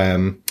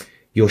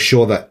you're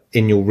sure that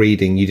in your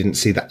reading you didn't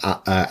see that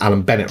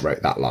Alan Bennett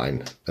wrote that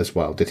line as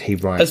well. Did he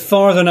write? As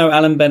far as I know,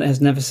 Alan Bennett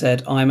has never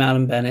said, "I'm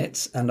Alan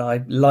Bennett and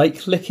I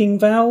like licking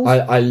vowels."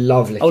 I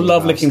love licking vowels.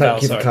 love licking vowels,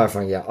 Thank you sorry. for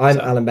clarifying. Yeah, I'm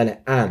Alan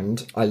Bennett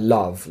and I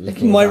love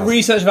licking My vowels.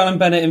 research of Alan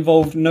Bennett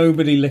involved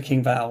nobody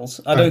licking vowels.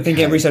 I don't think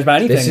it researched about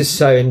anything. This is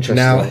so interesting.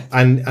 Now,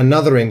 and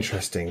another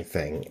interesting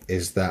thing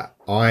is that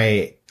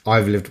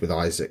I've lived with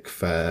Isaac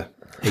for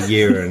a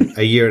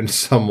year and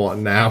somewhat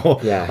now.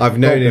 Yeah, I've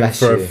known God him bless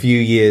for you. a few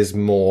years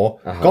more.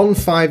 Gone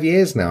 5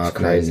 years now. I've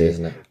crazy, known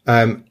isn't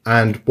it?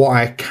 And what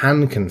I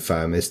can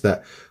confirm is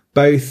that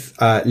both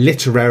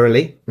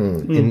literarily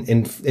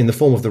in the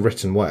form of the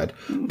written word,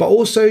 but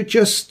also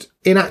just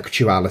in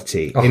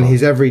actuality in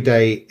his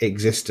everyday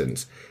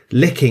existence,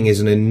 licking is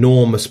an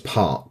enormous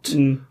part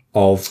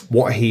of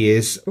what he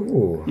is,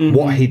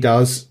 what he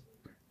does,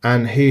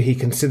 and who he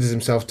considers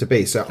himself to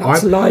be. So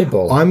That's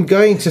libel. I'm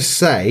going to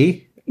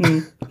say,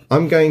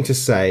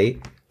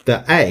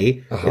 that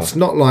it's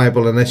not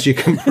liable unless you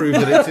can prove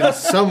that it's in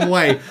some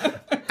way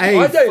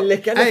I don't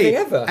lick anything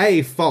ever.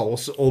 A,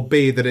 false, or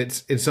B, that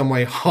it's in some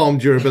way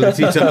harmed your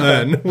ability to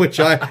earn, which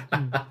I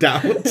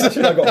doubt.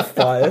 I got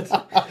fired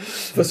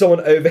for someone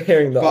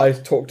overhearing that I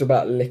talked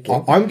about licking.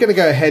 I'm going to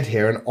go ahead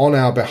here and on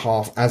our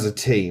behalf as a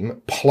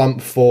team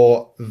plump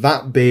for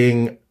that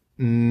being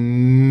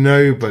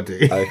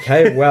nobody.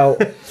 Okay, well,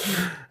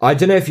 I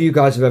don't know if you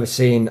guys have ever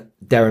seen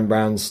Derren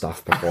Brown's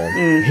stuff before.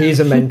 He's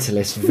a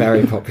mentalist,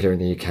 very popular in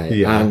the UK.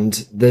 Yeah.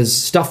 And there's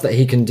stuff that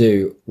he can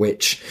do,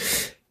 which,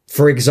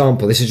 for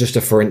example, this is just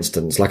a for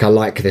instance, like I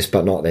like this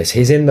but not this.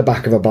 He's in the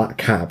back of a black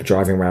cab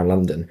driving around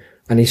London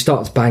and he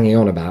starts banging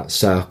on about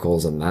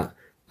circles and that.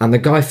 And the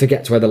guy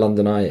forgets where the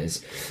London Eye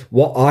is.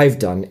 What I've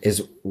done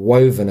is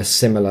woven a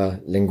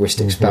similar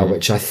linguistic spell,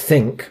 which I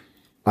think,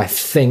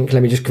 let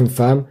me just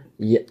confirm.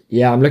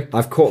 Yeah,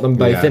 I've caught them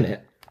both in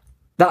it.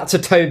 That's a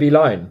Toby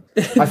line.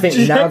 I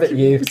think now that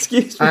you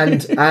Excuse me.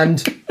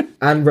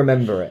 and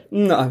remember it.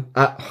 No.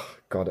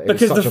 God, it was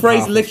Because such the a phrase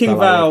powerful licking spell.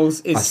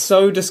 vowels is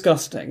so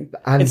disgusting.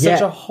 And it's yet-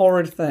 such a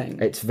horrid thing.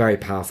 It's very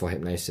powerful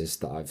hypnosis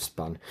that I've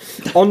spun.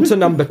 On to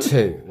number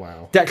 2.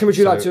 Wow. Declan, would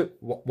you like to...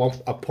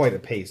 a point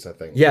apiece, I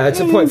think. Yeah,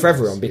 it's a point for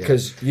everyone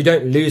because you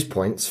don't lose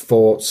points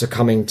for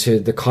succumbing to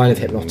the kind of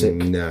hypnotic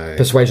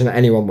persuasion that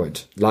anyone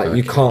would. Like,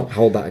 you can't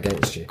hold that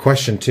against you.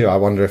 Question 2, I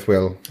wonder if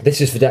we'll...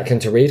 This is for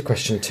Declan to read,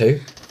 question 2.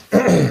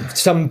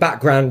 Some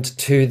background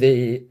to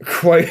the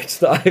quote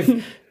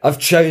that I've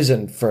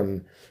chosen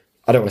from...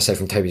 I don't want to say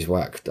from Toby's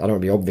work. I don't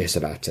want to be obvious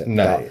about it.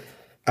 No.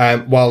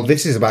 Well,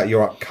 this is about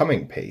your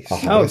upcoming piece.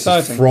 Oh, this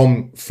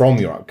exciting. is from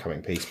your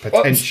upcoming piece,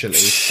 potentially.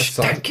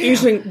 aside.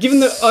 Interesting, given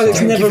that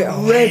Isaac's never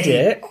read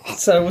it,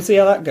 so we'll see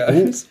how that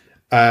goes.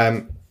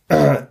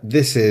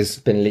 This is...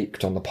 Been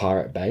leaked on the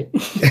Pirate Bay.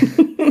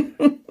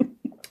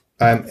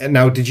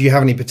 now, did you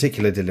have any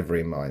particular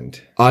delivery in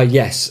mind?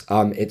 Yes.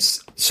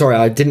 It's sorry,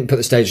 I didn't put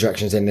the stage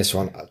directions in this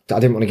one. I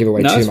didn't want to give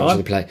away too it's much fine. of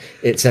the play.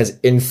 It says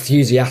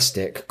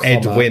enthusiastic,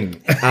 Ed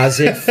Wynn. as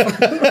if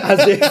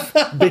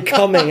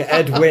becoming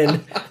Ed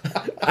Wynn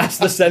as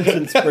the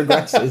sentence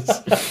progresses.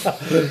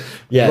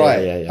 Yeah,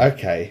 Right. yeah.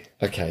 Okay.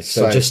 Okay,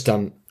 so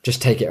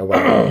just take it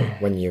away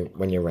when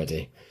you're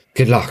ready.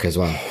 Good luck as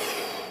well.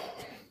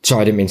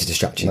 Sorry, I didn't mean to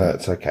distract you. No,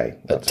 it's okay.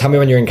 Tell me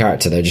when you're in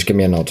character though, just give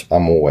me a nod.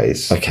 I'm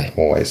always Okay.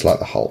 like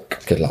the Hulk.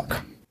 Good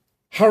luck.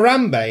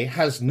 Harambe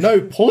has no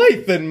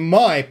place in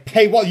my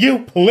pay what you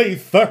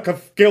please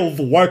Circus Skills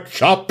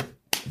Workshop.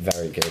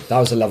 Very good. That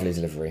was a lovely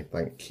delivery.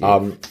 Thank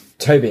you.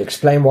 Toby,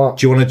 explain what...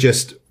 Do you want to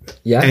just...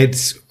 Yeah?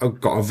 Ed's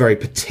got a very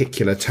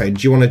particular tone.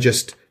 Do you want to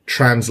just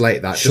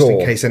translate that, just in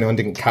Sure. case anyone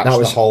didn't catch That the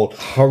was whole...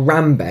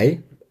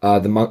 Harambe,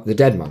 the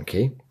dead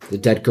monkey, the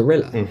dead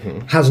gorilla,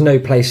 has no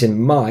place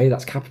in my,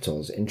 that's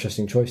capitals,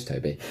 interesting choice,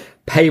 Toby,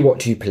 pay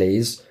what you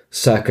please,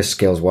 Circus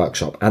Skills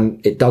Workshop.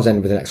 And it does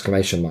end with an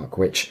exclamation mark,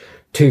 which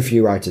too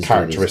few writers do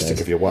characteristic these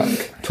days. of your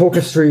work. Talk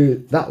us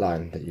through that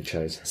line that you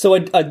chose. So I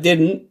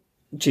didn't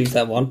choose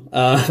that one.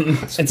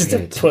 Just to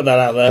weird. put that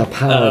out there. The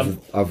power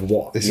of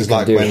what This you is can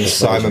like do when in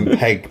persuasion. Simon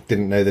Pegg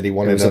didn't know that he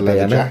wanted was a a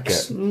leather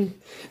BMX. jacket.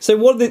 So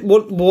what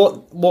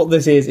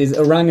this is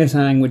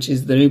Orangutan, which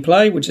is the new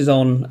play, which is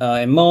on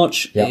in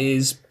March, Yep.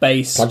 is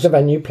based... Plug the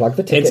venue, plug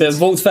the tickets. It's a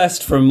Vaults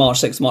Fest from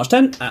March 6th to March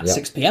 10th at Yep.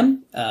 6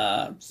 p.m.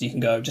 So you can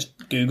go just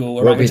Google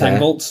We'll be Orangutan there.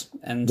 Vaults.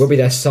 And We'll be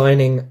there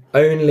signing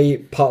only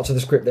parts of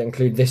the script that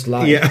include this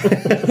line. Yeah.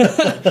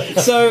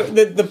 so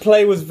the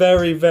play was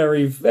very,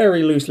 very,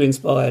 very loosely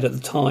inspired at the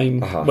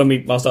time when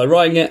I started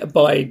writing it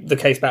by the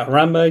case about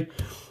Harambe.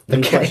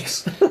 The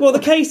case. Well, the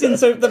case in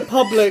so the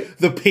public...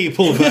 The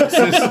people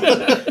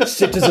versus...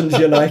 Citizens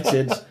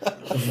United.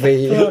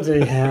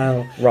 Bloody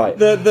hell. Right.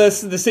 The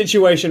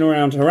situation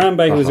around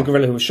Harambe, who was a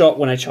gorilla who was shot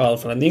when a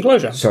child fell in the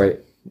enclosure. Sorry,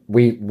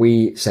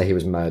 we say he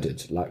was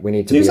murdered. Like, we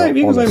need to He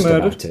be was honest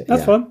murdered. about it.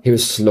 That's fine. He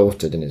was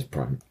slaughtered in his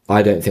prime.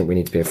 I don't think we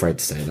need to be afraid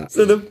to say that.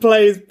 So the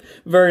play is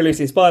very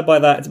loosely inspired by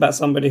that. It's about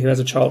somebody who has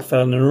a child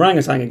fell in an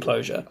orangutan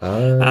enclosure.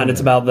 And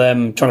it's about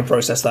them trying to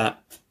process that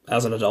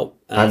as an adult.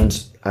 And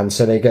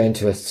so they go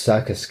into a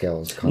circus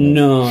skills kind of...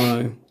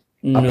 No.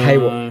 A pay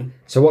what?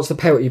 So what's the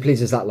pay what you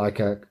please? Is that like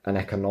an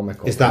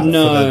economical? Is that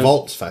No. for the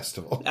Volts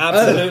Festival?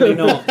 Absolutely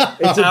not.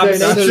 Absolutely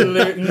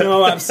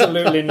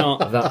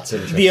not. That's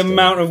interesting. The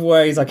amount of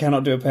ways I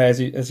cannot do a pay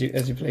as you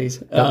please.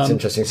 That's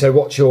interesting. So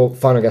what's your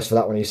final guess for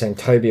that one? Are you saying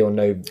Toby or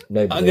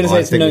nobody? I'm going to say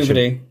it's think we should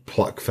nobody.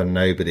 Pluck for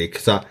nobody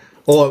because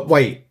or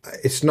wait,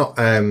 it's not.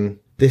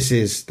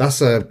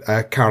 That's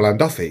a Carol Ann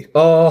Duffy.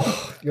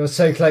 Oh, you're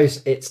so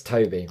close. It's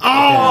Toby.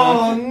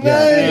 Oh no!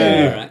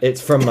 Yeah.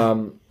 It's from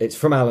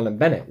Alan and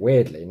Bennett.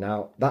 Weirdly,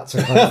 now that's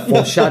a kind of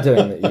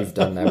foreshadowing that you've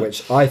done there,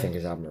 which I think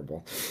is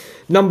admirable.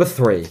 Number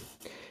 3.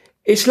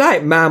 It's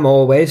like Mam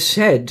always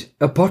said.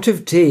 A pot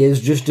of tea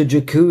is just a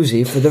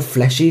jacuzzi for the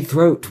fleshy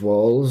throat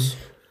walls.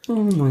 Oh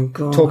my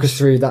god. Talk us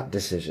through that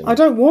decision. I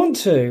don't want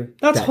to.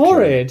 That's Declan.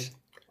 horrid.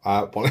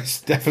 Well,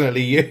 it's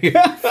definitely you.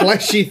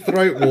 Fleshy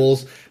throat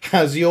walls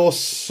has your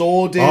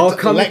sordid I'll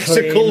come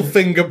lexical clean.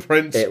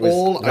 fingerprints It was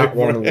all that over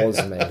one it. was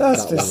me.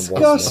 That's That one was me.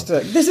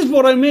 disgusting. This is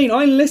what I mean.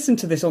 I listen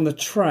to this on the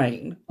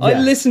train. I Yeah.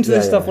 listen to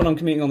this Yeah, stuff yeah. when I'm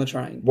commuting on the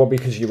train. Well,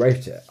 because you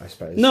wrote it, I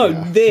suppose. No,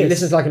 You this.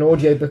 listen to like an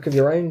audiobook of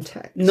your own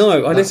text.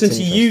 No, I That's listen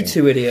to you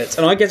interesting. two idiots,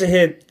 and I get to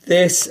hear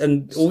this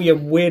and all your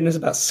weirdness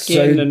about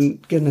skin So-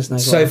 and goodness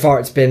knows So what. far,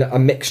 it's been a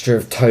mixture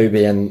of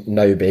Toby and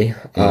Noby.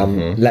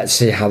 Let's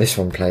see how this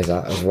one plays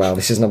out as well.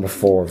 This is number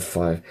 4 of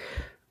 5.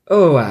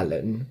 Oh,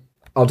 Alan.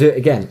 I'll do it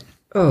again.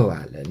 Oh,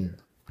 Alan.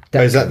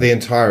 Oh, is that the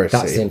entirety?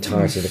 That's the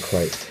entirety of the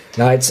quote.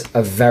 Now, it's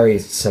a very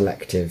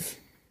selective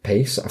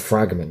piece, a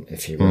fragment,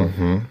 if you will.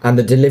 And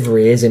the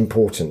delivery is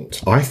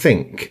important. I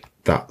think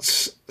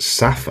that's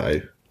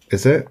Sappho.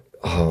 Is it?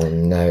 Oh,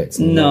 no, it's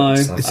No, not.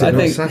 Is Sappho. it I not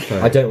think-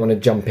 Sappho? I don't want to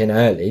jump in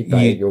early, but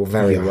you're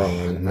very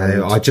wrong.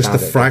 No, I just the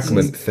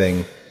fragment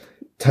thing.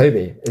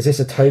 Toby. Is this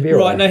a Toby or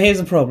Right, a- now here's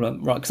the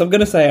problem. Right, because I'm going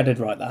to say I did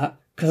write that.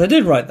 Because I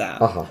did write that.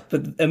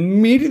 But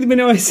immediately the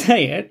minute I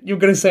say it, you're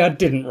going to say I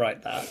didn't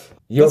write that.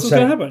 You're That's what's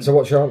saying- going to happen. So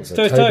what's your answer?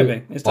 So it's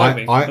Toby. It's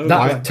Toby.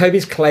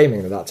 Toby's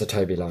claiming that that's a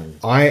Toby line.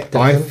 I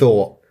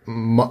thought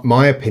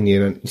my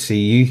opinion. And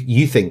see,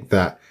 you think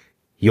that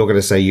you're going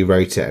to say you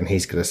wrote it, and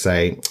he's going to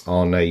say,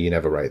 "Oh no, you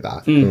never wrote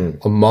that."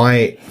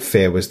 My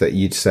fear was that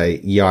you'd say,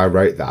 "Yeah, I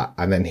wrote that,"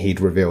 and then he'd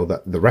reveal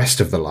that the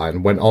rest of the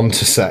line went on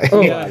to say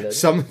Alan.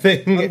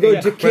 something.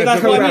 going to kick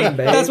That's what I mean. Harambe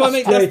That's what I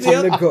mean. That's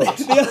straight in the gut.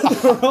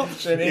 the other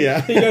option. Is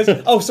Yeah. He goes,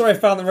 "Oh, sorry, I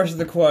found the rest of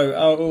the quote.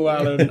 Oh,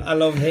 Alan, I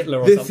love Hitler."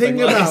 Or The something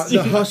thing like about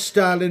this. the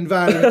hostile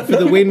environment for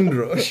the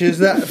Windrush is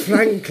that,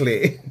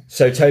 frankly,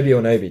 So Toby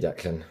or Noby,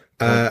 Declan?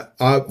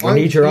 I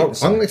need your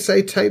answer. I'm going to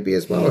say Toby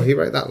as well. He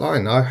wrote that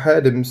line. I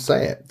heard him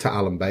say it to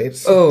Alan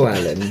Bates. Oh,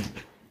 Alan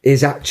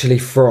is actually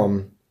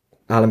from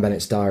Alan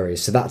Bennett's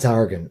diaries. So that's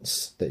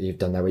arrogance that you've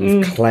done there, where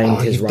you've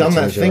claimed his You've writing done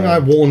that as your thing own. I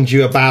warned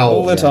you about.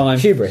 all the time.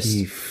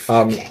 Hubris.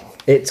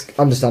 It's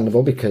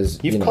understandable because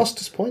You've you know, cost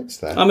us points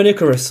there. I'm an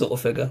Icarus sort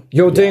of figure.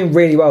 you're doing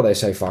really well though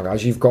so far,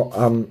 guys. You've got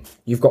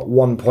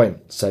 1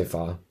 point so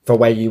far for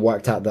where you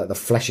worked out that the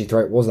fleshy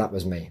throat was. That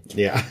was me.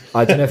 Yeah.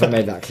 I don't know if I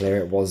made that clear.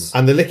 It was.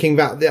 And the licking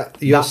back,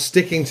 you're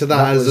sticking to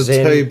that, as was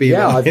a in- Toby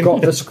Yeah, line. I've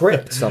got the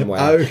script somewhere.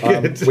 Oh,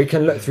 good. We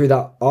can look through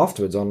that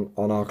afterwards on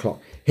our clock.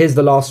 Here's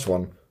the last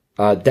one.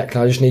 Declan,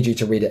 I just need you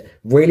to read it.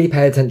 Really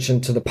pay attention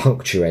to the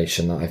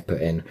punctuation that I've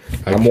put in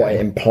and what it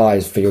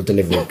implies for your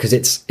delivery, because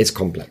it's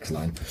complex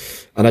line.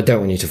 And I don't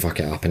want you to fuck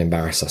it up and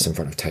embarrass us in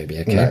front of Toby,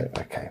 okay? No,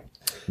 okay.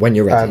 When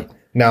you're ready.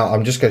 Now,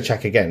 I'm just going to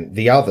check again.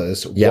 The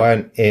others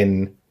weren't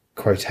in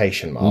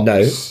quotation marks.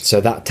 No,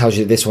 so that tells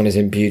you this one is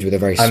imbued with a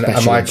very And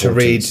special am I to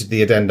read importance.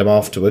 the addendum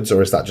afterwards,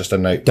 or is that just a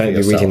note? Don't for be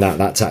yourself? reading that.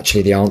 That's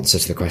actually the answer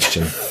to the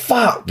question.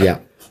 Fuck. Yeah.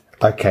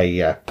 Okay,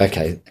 yeah.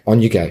 Okay,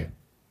 on you go.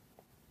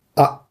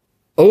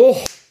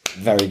 Oh,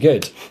 very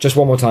good. Just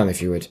one more time,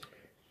 if you would.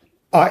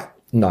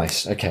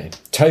 Nice. Okay,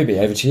 Toby,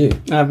 over to you.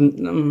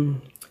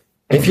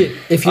 If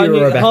you I were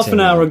knew, a half an betting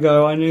hour man-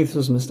 ago, I knew this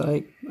was a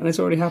mistake, and it's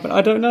already happened.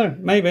 I don't know.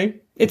 Maybe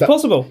it's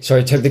possible.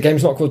 Sorry, Toby. The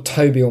game's not called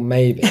Toby or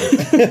Maybe.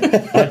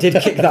 I did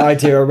kick that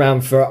idea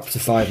around for up to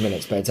 5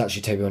 minutes, but it's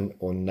actually Toby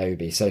or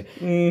Noby. So,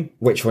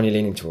 which one are you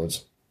leaning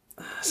towards?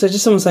 So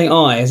just someone saying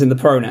 "I" as in the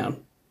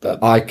pronoun.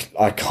 I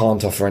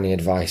can't offer any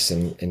advice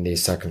in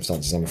these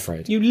circumstances, I'm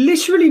afraid. You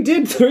literally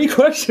did 3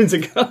 questions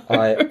ago.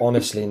 I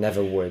honestly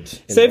never would.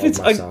 So if involve it's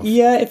myself.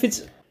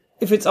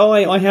 if it's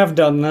I have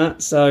done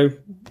that. So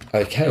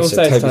Okay, We'll so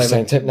say it's Toby's Toby.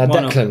 saying Toby. Now, Why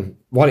not? Declan,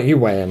 why don't you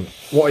weigh in?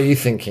 What are you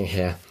thinking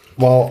here?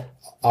 Well,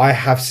 I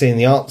have seen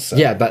the answer.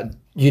 Yeah, but,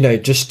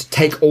 just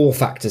take all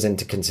factors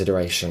into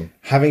consideration.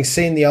 Having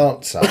seen the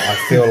answer, I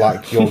feel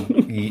like you're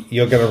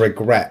going to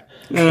regret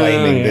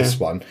claiming this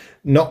one.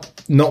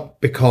 Not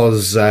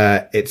because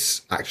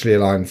it's actually a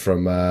line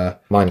from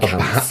Mein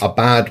Kampf. a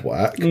bad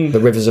work. The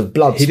Rivers of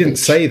Blood. He didn't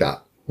say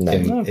that No.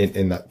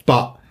 in that,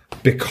 but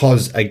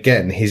because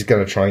again he's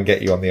going to try and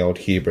get you on the old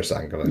hubris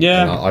angle. And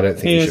Yeah, I don't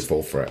think he you is. should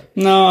fall for it.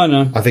 no, I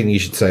know. I think you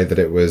should say that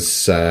it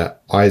was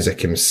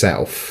Isaac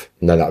himself,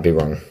 No, that'd be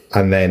wrong.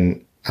 and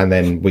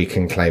then we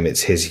can claim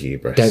it's his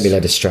hubris. Don't be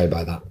led astray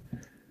by that.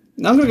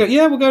 I'm going to go,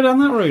 yeah, we'll go down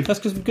that route. That's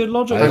because good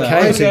logic there.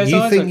 Okay, So Goes you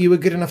Isaac. think you were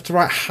good enough to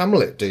write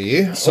Hamlet, do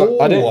you? So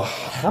I Ooh. don't.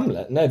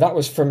 Hamlet? No, that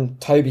was from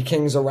Toby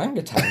King's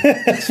Orangutan,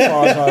 as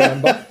far as I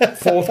remember.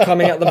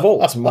 Forthcoming at the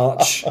Vault,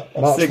 March 6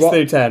 what?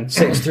 through 10.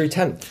 6 through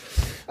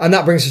 10th. And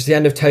that brings us to the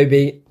end of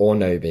Toby or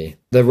Noby.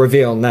 The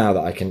reveal now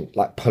that I can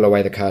pull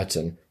away the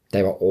curtain,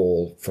 they were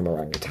all from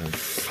Orangutan.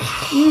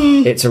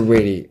 It's a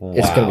really,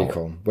 it's going to be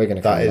cool. We're going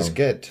to come That is along.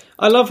 good.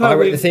 I love I how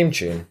wrote the we've, theme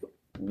tune.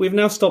 we've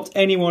now stopped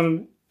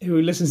anyone who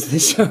listens to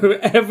this show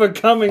ever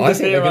coming I to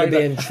think hear they're going to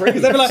be Isaac. intrigued.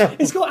 They'll be like,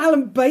 it's got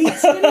Alan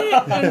Bates in it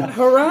and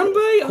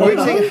Harambe.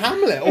 Quoting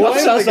Hamlet. All That over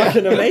sounds like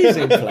again. an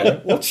amazing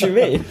play. What do you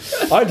mean?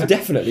 I'd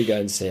definitely go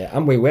and see it,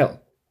 and we will.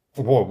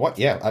 Whoa, what?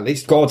 Yeah, at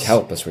least God once.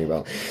 help us, we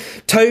will.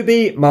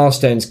 Toby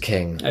Milestones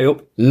King. Hey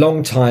up.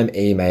 Long-time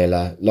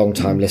emailer,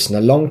 long-time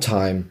listener,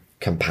 long-time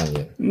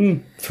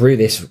companion through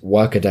this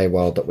workaday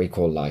world that we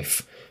call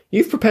life.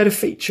 You've prepared a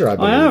feature, I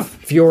believe, have.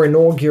 for your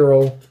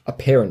inaugural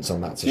appearance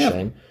on That's a Yeah.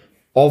 Shame,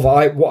 of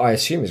what I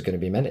assume is going to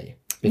be many,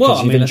 because Well,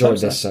 I you've mean, let's enjoyed hope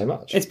this so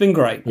much. It's been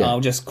great.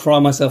 I'll just cry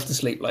myself to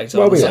sleep later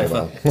Well, on the we all sofa.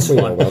 will. It's We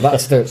all fine. will.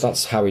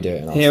 That's how we do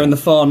it. In our Here in the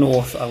far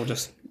north, I will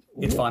just...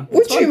 It's fine.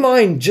 Would you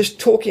mind just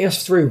talking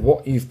us through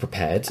what you've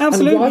prepared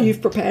Absolutely. and why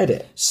you've prepared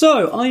it?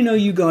 So, I know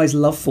you guys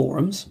love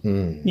forums.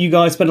 You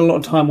guys spend a lot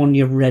of time on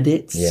your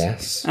Reddits.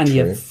 Yes, And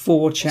your true.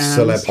 4chans.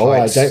 Celeb Oh, I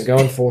Heights. don't go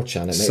on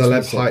 4chan. It makes me sick.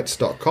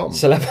 Celebheights.com.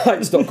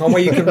 Celebheights.com,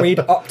 where you can read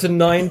up to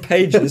 9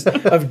 pages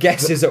of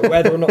guesses at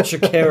whether or not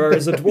Shakira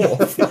is a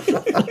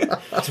dwarf.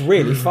 It's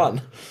really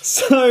fun.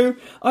 So,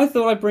 I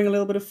thought I'd bring a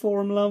little bit of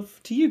forum love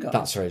to you guys.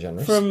 That's very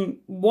generous. From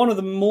one of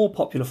the more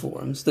popular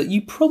forums that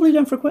you probably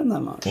don't frequent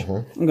that much.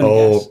 Mm-hmm. I'm going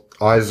to guess.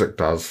 Isaac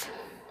does.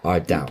 I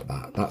doubt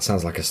that. That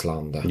sounds like a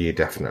slander. You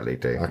definitely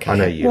do. Okay. I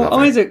know you Well,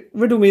 love it. Isaac,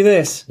 riddle me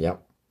this.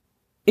 Yep.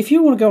 If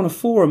you want to go on a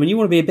forum and you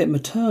want to be a bit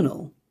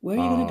maternal, where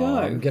are you going to go?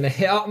 I'm going to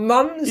hit up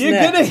Mum's You're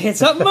Net. going to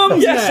hit up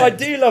Mum's Yes, Net. I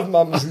do love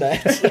Mum's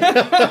Net.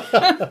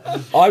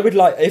 I would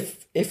like,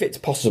 if it's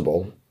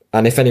possible,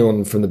 and if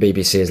anyone from the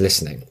BBC is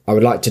listening, I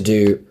would like to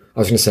do, I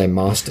was going to say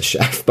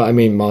MasterChef, but I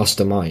mean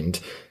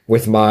Mastermind,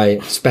 with my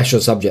special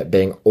subject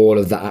being all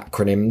of the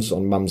acronyms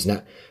on Mum's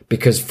Net,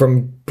 because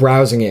from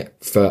browsing it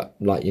for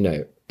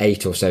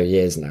 8 or so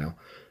years now,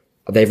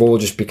 they've all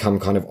just become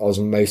kind of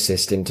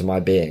osmosis into my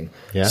being.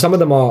 Yeah. Some of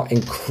them are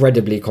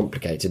incredibly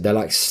complicated. They're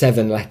like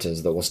 7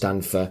 letters that will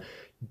stand for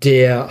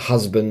dear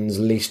husband's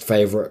least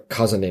favourite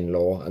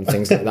cousin-in-law and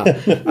things like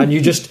that. And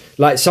you just,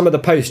 some of the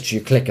posts you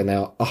click and they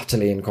are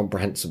utterly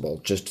incomprehensible,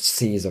 just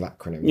seas of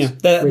acronyms. Yeah,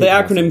 the Really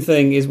acronym powerful.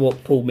 thing is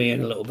what pulled me in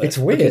a little bit. It's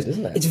weird, Because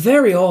isn't it? It's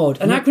very odd.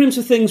 And acronyms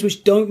for things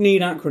which don't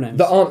need acronyms.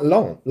 That aren't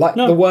long.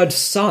 The word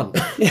son.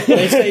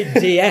 They say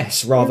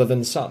DS rather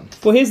than son.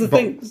 Well, here's the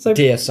thing. So,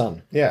 Dear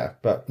son. Yeah,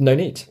 but No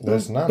need.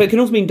 there's none. but it can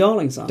also mean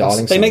darling sons.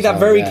 Darling They make sons, that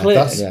very yeah. clear.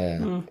 That's-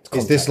 Yeah.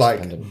 It's Is this context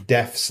like dependent.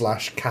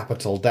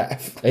 deaf/capital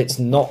deaf? It's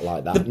not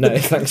like that. No,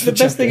 thanks for The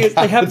best thing checking. is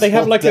they have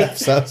Capital like deaf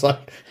sounds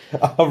like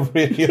a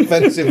really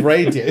offensive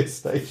radio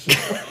station.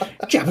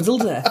 a capital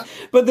death.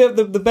 But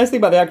the best thing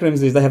about the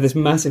acronyms is they have this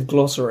massive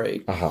glossary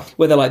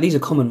where they're like, these are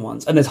common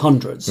ones, and there's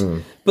hundreds.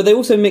 But they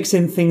also mix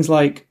in things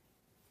like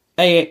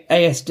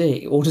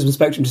ASD, autism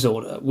spectrum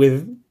disorder,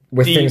 with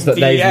things that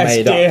they've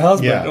made dear up.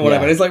 husband Yeah, or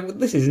whatever. yeah. It's like,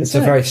 this is It's a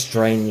insane. very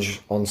strange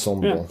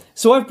ensemble.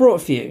 So I've brought a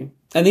few,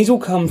 and these all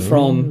come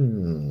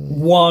from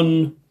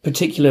one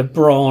particular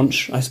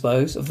branch, I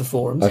suppose, of the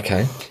forums.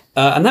 Okay.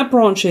 And that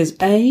branch is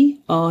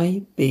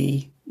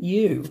AIBU.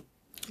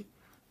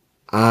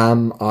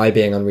 Am I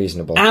being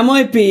unreasonable? Am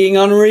I being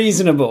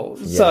unreasonable?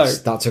 Yes,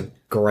 that's a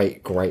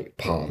great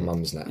part of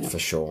Mum's Net for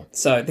sure.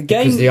 So the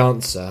game. Because the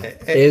answer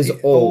is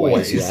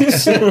always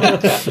yes.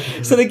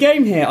 So the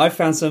game here, I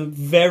found some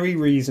very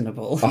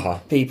reasonable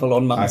people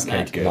on Mum's Okay,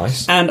 Net. good.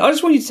 Nice. And I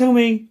just want you to tell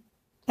me,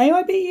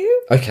 AIBU?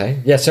 Okay.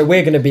 Yeah, so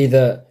we're going to be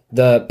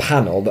the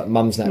panel that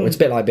Mum's Net. It's a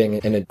bit like being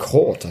in a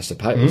court, I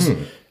suppose.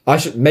 I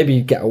should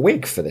maybe get a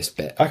wig for this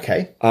bit.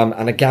 Okay.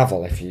 And a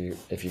gavel if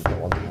you've got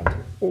one hand.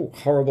 Oh,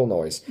 horrible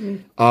noise.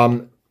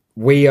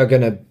 We are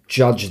going to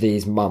judge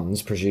these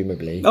mums,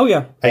 presumably. Oh,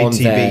 yeah.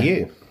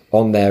 ATBU.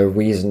 On their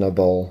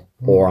reasonable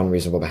or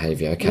unreasonable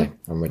behaviour. Okay,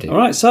 I'm ready. All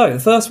right, so the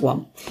first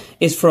one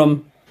is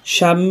from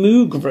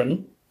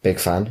Shamugran. Big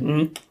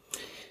fan.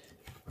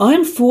 I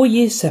am 4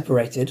 years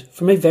separated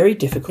from a very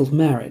difficult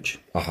marriage.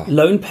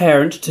 Lone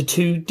parent to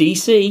 2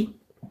 DC.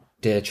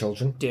 Dear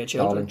children. Dear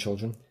children. Darling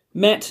children.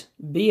 Met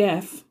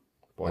BF.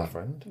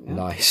 Boyfriend.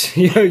 Nice.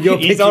 You're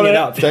He's picking on it it.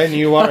 up. Don't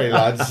you worry,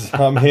 lads.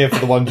 I'm here for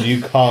the ones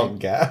you can't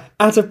get.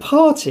 At a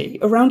party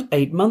around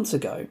 8 months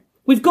ago.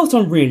 We've got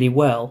on really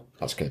well.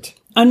 That's good.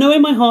 I know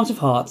in my heart of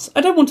hearts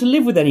I don't want to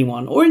live with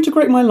anyone or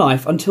integrate my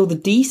life until the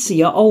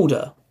DC are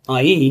older,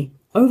 i.e.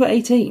 over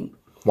 18.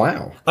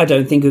 Wow. I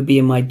don't think it would be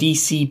in my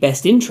DC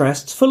best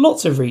interests for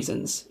lots of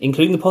reasons,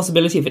 including the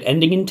possibility of it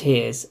ending in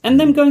tears and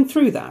them going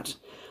through that.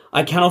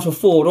 I cannot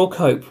afford or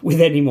cope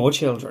with any more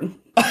children.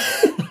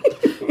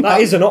 That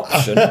is an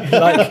option.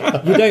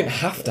 You don't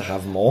have to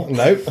have more.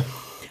 Nope.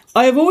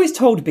 I have always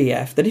told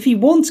BF that if he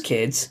wants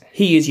kids,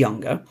 he is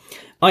younger.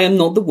 I am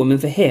not the woman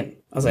for him,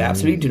 as I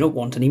absolutely do not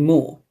want any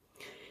more.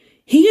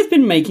 He has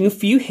been making a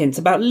few hints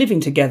about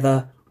living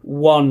together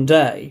one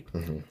day.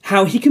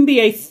 How he can be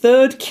a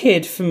third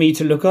kid for me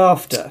to look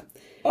after.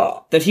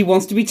 That he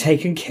wants to be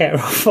taken care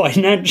of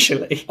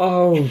financially.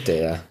 Oh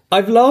dear.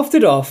 I've laughed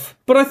it off,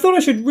 but I thought I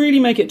should really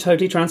make it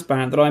totally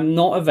transparent that I'm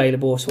not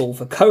available at all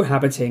for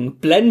cohabiting,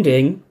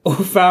 blending, or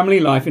family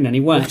life in any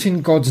way. What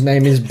in God's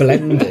name is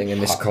blending in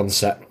this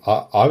concept?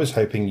 I was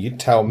hoping you'd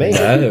tell me.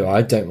 No,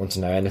 I don't want to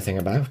know anything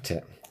about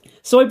it.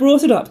 So I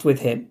brought it up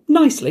with him,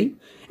 nicely,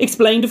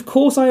 explained of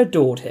course I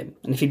adored him,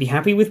 and if he'd be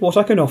happy with what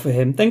I can offer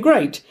him, then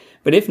great.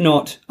 But if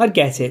not, I'd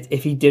get it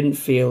if he didn't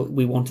feel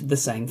we wanted the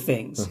same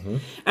things.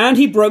 And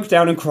he broke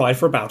down and cried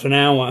for about an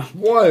hour.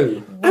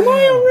 Whoa. Am I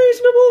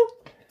unreasonable?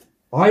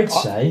 I'd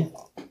say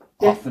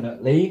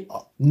definitely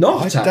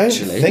not, I don't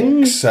actually.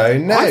 think so,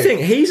 no. I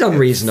think he's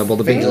unreasonable,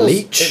 the big It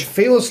leech.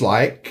 feels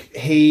like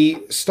he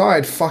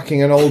started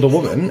fucking an older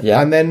woman Yeah.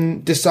 and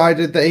then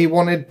decided that he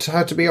wanted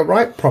her to be a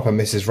right proper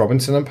Mrs.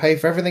 Robinson and pay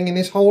for everything in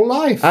his whole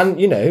life. And,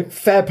 you know,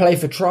 fair play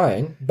for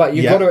trying, but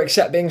you've Yeah. got to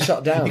accept being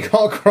shut down. You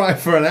can't cry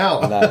for an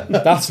hour. No,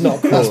 that's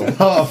not cool.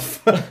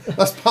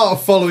 That's part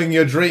of following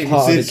your dreams.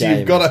 Part of the Is game.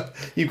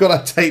 you've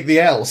got to take the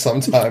L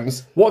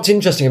sometimes. What's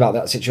interesting about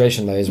that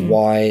situation, though, is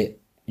why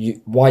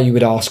you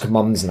would ask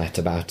Mumsnet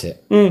about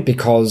it.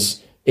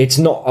 Because it's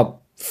not a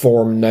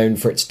forum known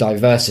for its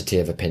diversity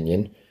of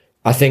opinion.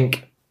 I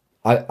think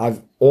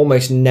I've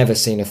almost never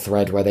seen a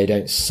thread where they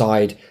don't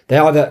side. They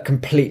either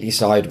completely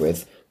side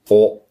with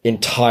or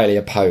entirely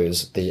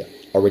oppose the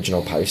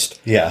original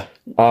post. Yeah.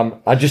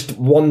 I just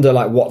wonder,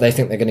 like, what they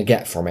think they're going to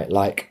get from it.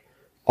 Like,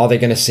 are they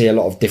going to see a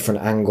lot of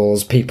different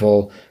angles?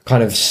 People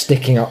kind of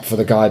sticking up for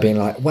the guy, being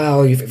like,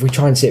 well, if we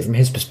try and see it from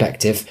his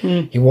perspective,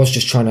 he was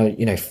just trying to,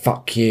 you know,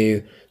 fuck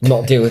you,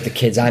 not deal with the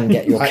kids and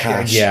get your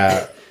cash.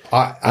 Yeah.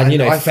 And, you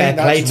know, I fair think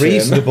play that's to him.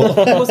 reasonable.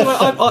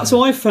 Well,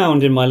 so I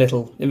found in my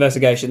little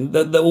investigation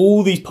that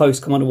all these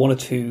posts come under one or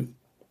two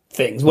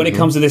things when it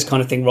comes to this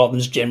kind of thing rather than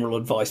just general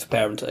advice for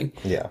parenting.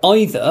 Yeah.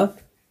 Either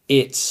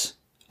it's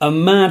a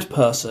mad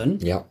person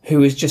Yeah.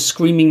 who is just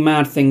screaming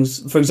mad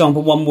things. For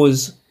example, one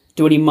was,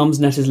 do any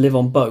mumsnetters live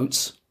on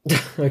boats?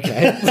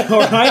 Okay. All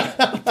right?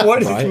 What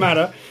does it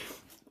matter?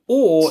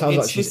 Or Sounds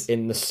it's like she's this-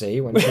 in the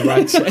sea when she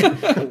writes it.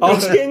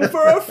 Asking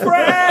for a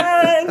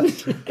friend!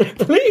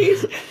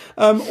 please.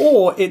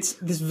 Or it's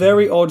this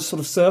very odd sort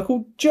of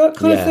circle jerk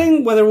kind of Yeah.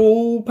 thing where they're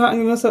all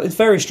patting themselves. It's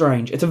very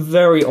strange. It's a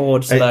very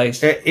odd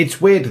space. It's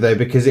weird though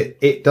because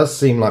it does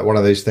seem like one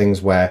of those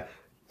things where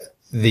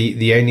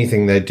the only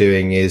thing they're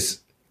doing is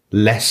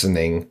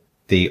lessening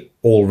the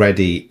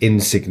already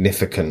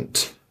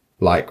insignificant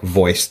like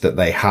voice that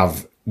they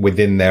have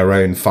within their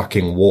own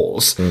fucking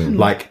walls.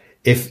 Like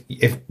if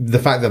the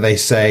fact that they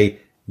say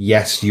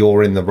yes,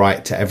 you're in the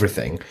right to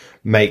everything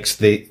makes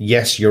the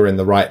yes, you're in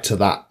the right to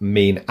that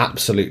mean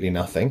absolutely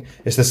nothing.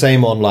 It's the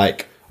same on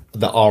like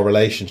the Our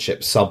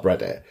Relationship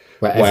subreddit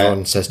Where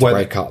everyone says to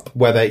break up.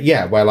 where they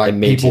where like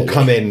people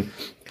Immediately.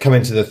 come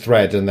into the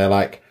thread and they're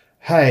like,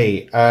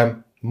 hey, I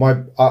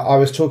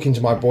was talking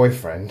to my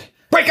boyfriend,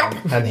 Break up!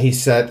 and he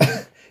said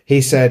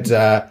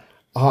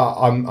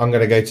I'm going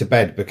to go to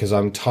bed because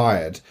I'm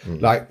tired.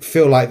 Like,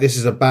 feel like this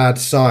is a bad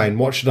sign.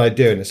 What should I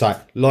do? And it's like,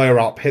 lawyer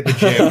up, hit the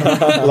gym,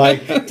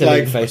 like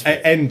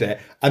Facebook. end it.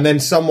 And then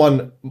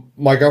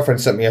my girlfriend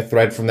sent me a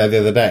thread from there the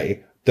other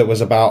day that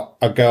was about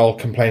a girl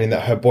complaining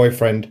that her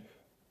boyfriend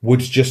would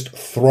just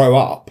throw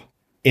up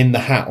in the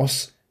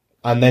house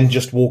and then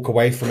just walk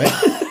away from it.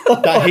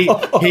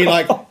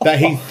 that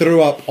he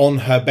threw up on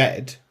her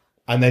bed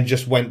and then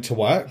just went to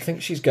work. I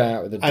think she's going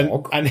out with a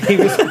dog.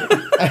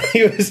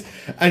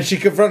 And she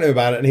confronted him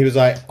about it, and he was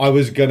like, "I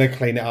was gonna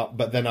clean it up,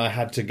 but then I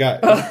had to go."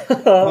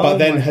 But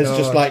then has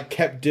just like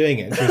kept doing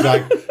it. And she was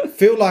like,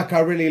 "Feel like I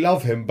really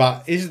love him,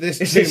 but is this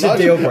too this a much?"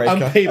 deal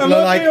breaker? And people Am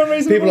are I being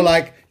unreasonable?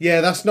 like,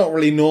 "Yeah, that's not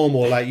really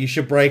normal. Like, you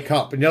should break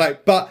up." And you're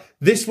like, "But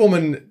this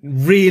woman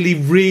really,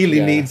 really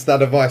Yeah. needs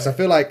that advice." I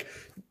feel like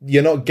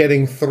you're not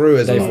getting through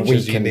as They've much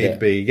as you weakened need it. to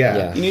be. Yeah,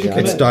 Yeah. You need to it's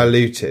commit.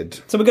 diluted.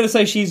 So we're going to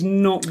say she's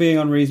not being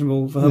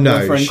unreasonable for her No,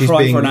 boyfriend she's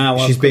crying being for an hour.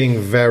 she's being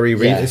very.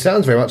 Yeah. It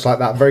sounds very much like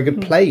that very good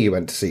play you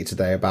went to see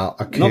today about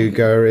a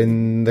cougar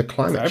in the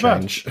climate Very bad.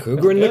 change.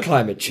 Cougar in the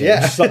climate change.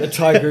 Yeah. It's like the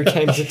tiger who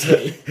came to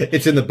tea.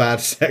 It's in the Bad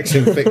Sex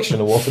in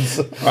Fiction Awards.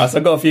 Right, so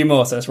I've got a few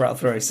more, so let's rattle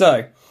through.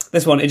 So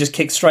this one, it just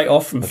kicks straight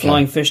off from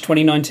Flying Fish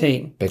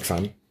 2019. Big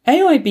fan.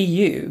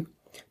 AIBU,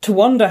 to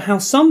wonder how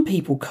some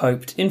people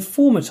coped in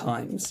former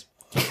times.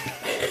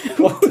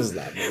 What does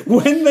that mean?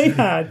 When they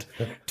had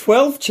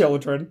 12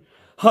 children,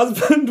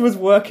 husband was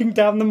working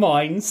down the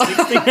mine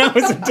 16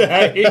 hours a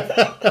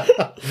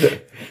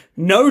day.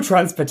 No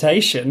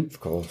transportation. Of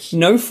course.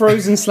 No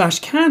frozen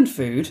 / canned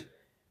food.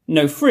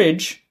 No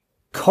fridge.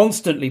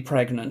 Constantly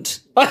pregnant.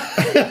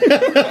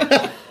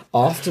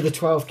 After the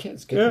 12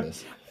 kids,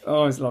 goodness.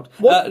 Oh, it's locked.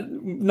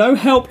 No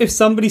help if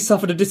somebody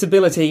suffered a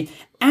disability,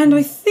 And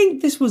I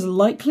think this was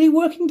likely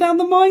working down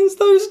the mines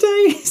those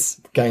days.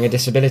 Getting a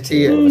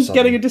disability all of a sudden.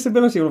 Getting a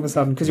disability all of a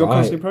sudden because you're Right.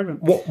 constantly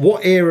pregnant.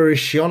 What era is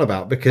she on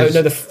about? Oh, Because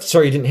no,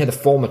 sorry, you didn't hear the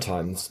former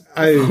times.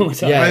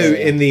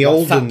 in the Like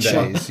olden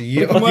Thatcher.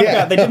 days. Work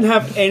out, they didn't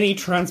have any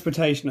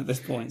transportation at this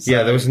point. So.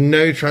 Yeah, there was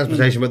no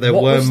transportation, but there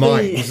What were was the-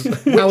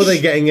 mines. How were they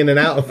getting in and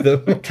out of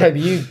them? Toby,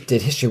 you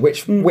did history.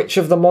 Which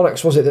of the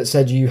monarchs was it that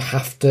said you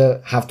have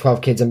to have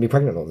 12 kids and be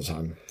pregnant all the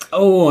time?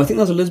 Oh, I think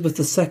that was Elizabeth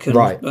II.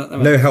 Right. But,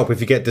 No help if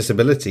you get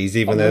disabilities,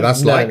 even though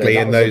that's No, likely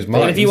that in was those a-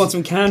 mines. and if you want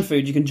some canned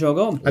food, you can jog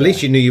on. At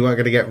least you knew you weren't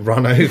going to get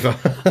run over.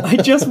 I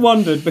just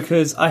wondered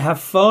because I have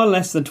far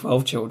less than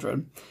 12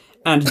 children,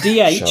 and Show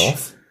DH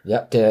off.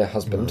 Yep, dear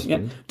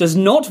husband. does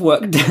not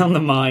work down the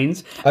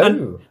mines. Oh.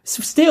 And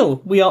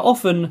still, we are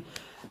often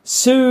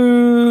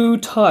so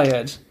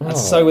tired.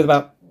 That's so with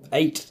about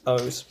 8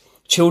 O's.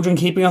 Children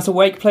keeping us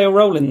awake play a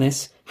role in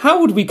this. How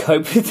would we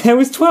cope if there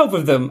was 12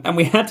 of them and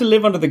we had to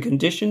live under the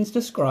conditions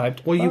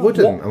described? Well, you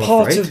wouldn't, What I'm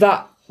part afraid. of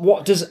that,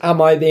 what does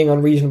am I being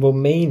unreasonable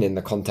mean in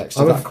the context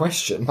of that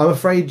question? I'm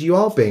afraid you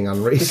are being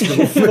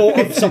unreasonable. Thought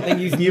of something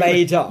you've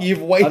made up. You've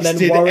and wasted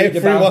then worried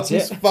about everyone's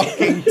it.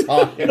 fucking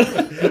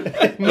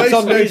time. Most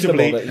unreasonable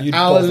notably, that you'd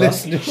our bother.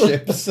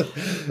 listenerships.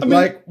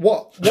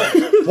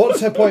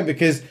 What's her point?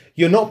 Because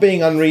you're not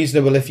being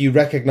unreasonable if you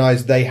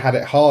recognise they had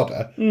it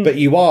harder, but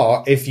you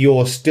are if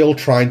you're still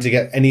trying to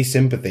get any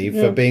sympathy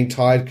for being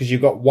tired because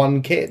you've got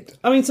one kid.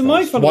 I mean, to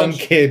my One fundamental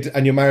kid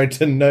and you're married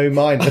to no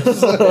minors.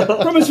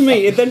 problem for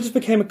me, it then just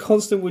became a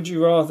constant would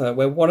you rather,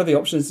 where one of the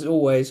options is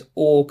always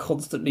or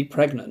constantly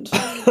pregnant.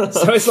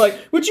 So it's like,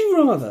 would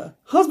you rather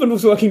husband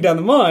was working down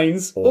the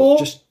mines or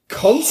just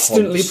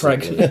constantly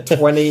pregnant?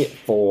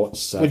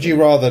 24/7. Would you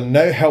rather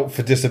no help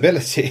for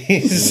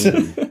disabilities,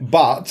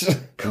 but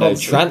no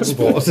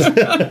transport?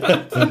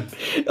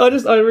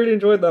 I really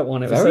enjoyed that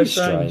one. It was Very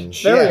so strange.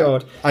 strange. Very Yeah.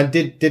 odd. And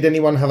did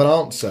anyone have an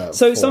answer?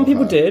 So for some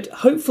people her? did.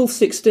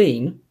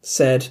 Hopeful16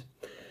 said,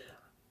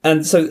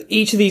 and so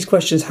each of these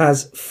questions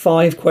has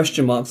 5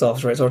 question marks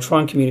after it, so I'll try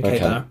and communicate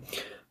Okay. that.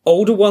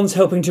 Older ones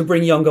helping to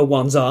bring younger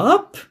ones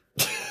up.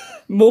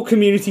 More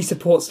community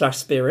support /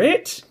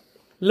 spirit.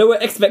 Lower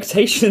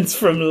expectations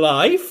from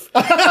life.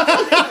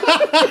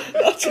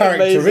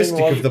 Characteristic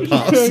Amazing of the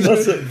past.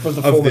 From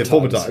the Of the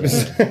former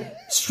times. times.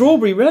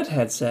 Strawberry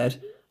Redhead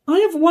said, I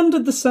have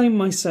wondered the same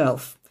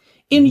myself.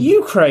 In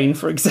Ukraine,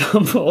 for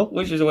example,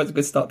 which is always a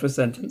good start to a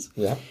sentence.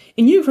 Yeah.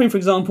 In Ukraine, for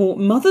example,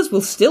 mothers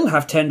will still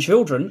have 10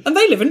 children and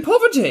they live in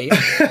poverty.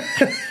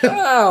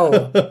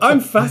 Wow.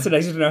 I'm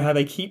fascinated to know how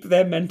they keep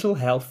their mental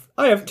health.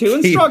 I have 2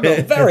 and struggle.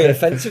 Very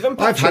offensive and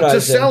I've had to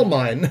patronising. sell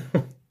mine.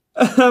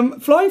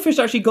 Flying Fish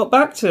actually got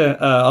back to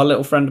our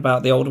little friend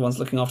about the older ones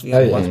looking after the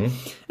younger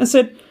ones and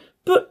said,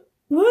 but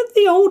weren't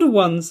the older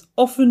ones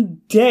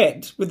often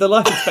dead with the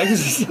life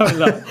expectancy so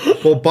low?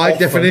 Well, by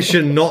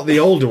definition, not the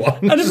older ones.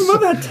 And if a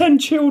mother had 10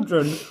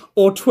 children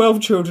or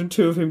 12 children,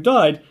 2 of whom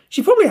died,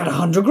 she probably had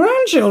 100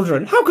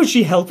 grandchildren. How could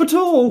she help at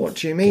all? What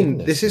do you mean?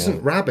 This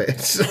isn't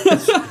rabbits.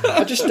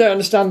 I just don't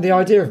understand the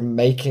idea of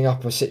making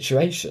up a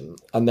situation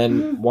and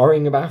then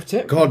worrying about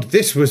it. God,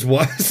 this was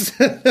worse.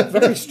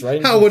 Very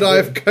strange. How would I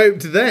have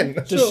coped then?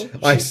 I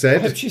I hope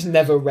said. she's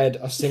never read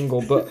a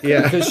single book.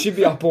 Yeah. Because she'd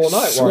be up all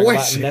night worrying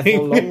about Sweating.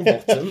 Neville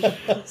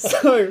Longbottom.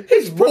 So,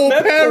 His poor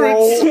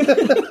parents.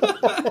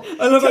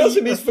 I love how Tells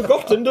him you, he's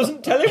forgotten,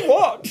 doesn't tell him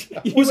what.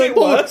 Was it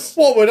worse?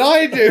 What would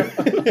I do?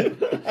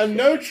 And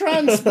no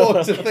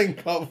transport to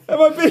think of.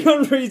 am I being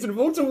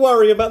unreasonable to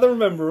worry about the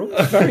rememberal?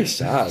 Very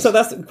sad. So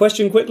that's the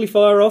question, quickly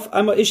fire off.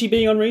 Is she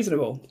being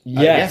unreasonable?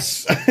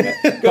 yes.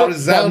 But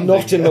But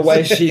not in the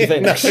way she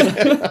thinks.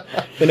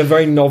 In a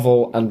very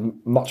novel and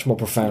much more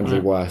profoundly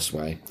worse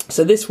way.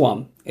 So this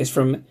one is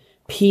from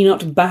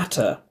Peanut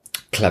Batter.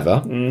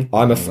 Clever.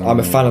 I'm a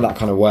fan of that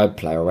kind of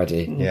wordplay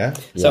already. Yeah.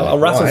 So I'll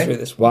rattle Why? through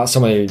this one. Well, that's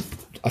somebody,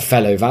 a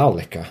fellow vowel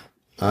licker.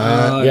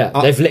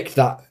 They've licked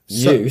that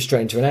U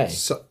straight into an A.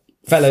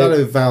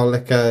 Fellow vowel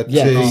licker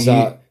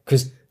to...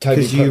 Because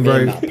Toby 'cause put you me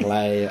in wrote- that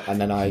play, and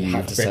then I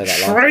had to say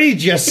that.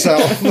 Trade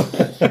yourself.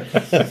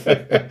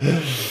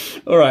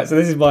 All right, so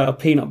this is by our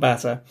Peanut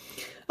Batter.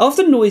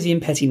 After noisy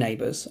and petty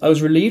neighbours, I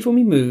was relieved when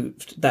we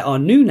moved that our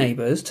new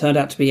neighbours turned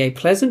out to be a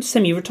pleasant,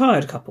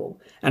 semi-retired couple,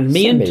 and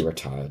me and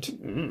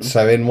Semi-retired.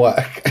 So in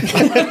work.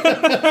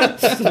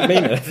 Doesn't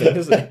mean anything,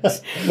 does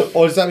it?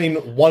 Or does that mean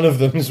one of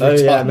them's Oh,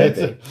 retired? yeah,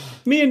 maybe.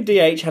 me and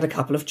DH had a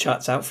couple of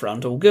chats out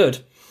front, all good.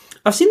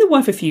 I've seen the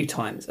wife a few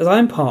times, as I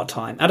am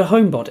part-time and a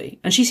homebody,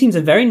 and she seems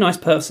a very nice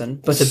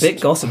person, but a bit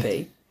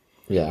gossipy.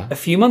 Yeah. A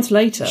few months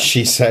later,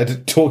 She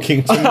said,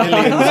 talking to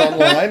millions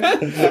online.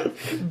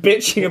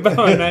 bitching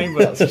about her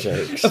neighbour.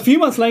 Jokes. A few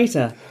months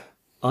later,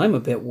 I'm a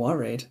bit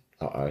worried.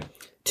 Uh-oh.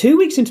 2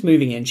 weeks into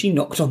moving in, she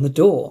knocked on the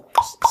door,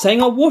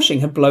 saying our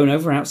washing had blown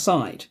over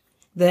outside.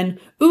 Then,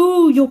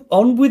 ooh, you're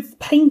on with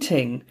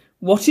painting.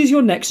 What is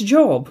your next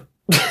job?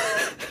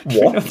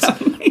 What?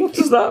 What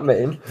does that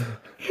mean?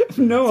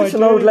 No It's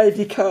an old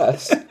lady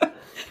curse.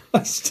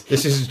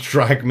 This is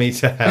Drag Me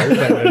to Hell.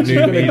 A new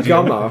Gonna medium.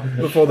 gummer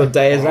before the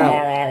day is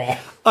out.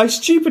 I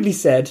stupidly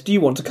said, "Do you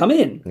want to come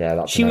in?" Yeah,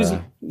 that's she was.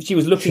 no. She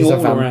was looking She's a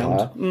all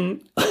vampire.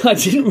 around. I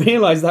didn't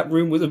realise that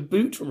room was a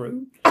boot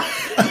room.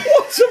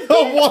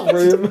 What?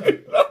 Room.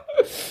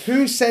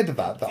 Who said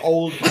that?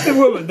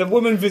 The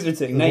woman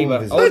visiting neighbour.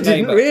 visiting. I Old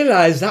didn't neighbour.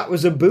 realise that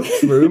was a boot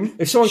room.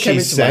 If someone came She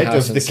into my said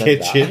house of and the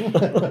said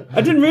kitchen.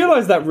 I didn't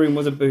realise that room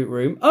was a boot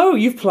room. Oh,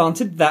 you've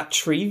planted that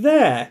tree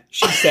there,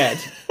 she said.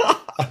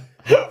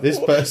 This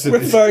person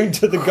is referring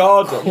to the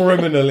garden.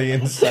 criminally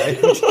insane.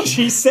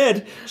 She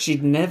said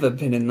she'd never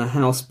been in the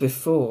house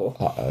before.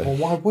 Well,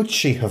 why would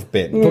she have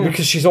been? But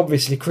because she's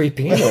obviously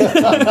creeping in all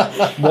the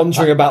time,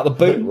 wandering about the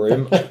boot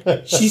room.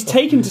 She's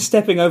taken to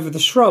stepping over the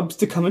shrubs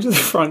to come into the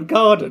front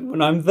garden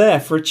when I'm there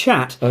for a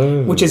chat,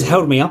 which has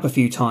held me up a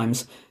few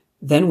times.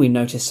 Then we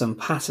noticed some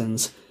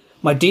patterns.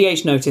 My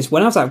DH noticed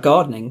when I was out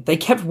gardening, they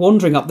kept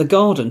wandering up the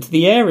garden to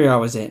the area I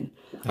was in.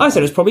 I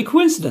said it's probably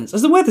coincidence,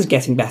 as the weather's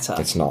getting better.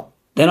 It's not.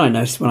 Then I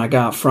noticed when I go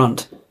out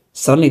front,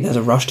 suddenly there's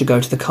a rush to go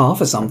to the car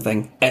for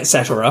something,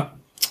 etc.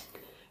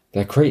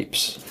 They're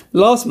creeps.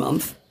 Last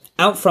month,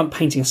 out front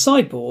painting a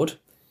sideboard,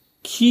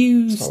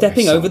 Q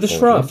stepping really over the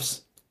sideboard,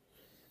 shrubs.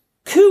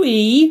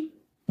 Cooey!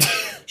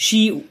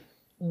 She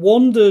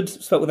wondered,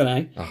 spelled with an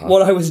A,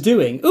 what I was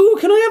doing. Ooh,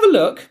 can I have a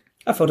look?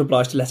 I felt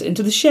obliged to let it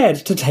into the shed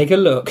to take a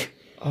look.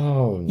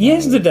 Oh, no.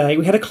 Yesterday,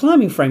 we had a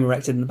climbing frame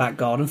erected in the back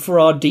garden for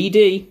our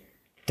DD,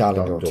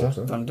 Darling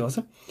daughter. darling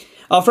daughter.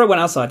 After I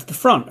went outside to the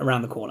front,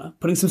 around the corner,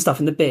 putting some stuff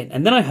in the bin,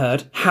 and then I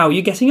heard, "How are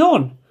you getting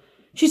on?"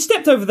 She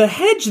stepped over the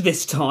hedge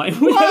this time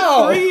with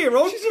Wow. her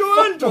 3-year-old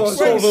What granddaughter.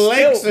 sort of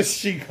legs has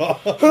she got?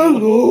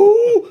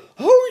 Hello!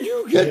 How are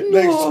you getting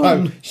Next on?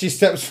 time she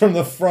steps from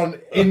the front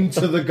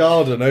into the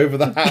garden over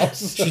the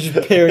house. She's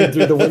just peering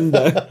through the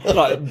window.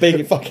 Like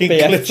big Fucking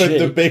BFG. Clifford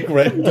the Big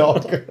Red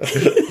Dog.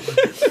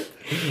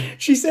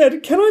 She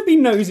said, "Can I be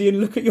nosy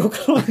and look at your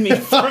climbing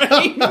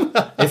frame?"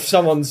 If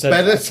someone said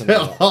Better that to me,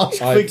 to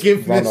ask I'd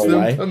forgiveness run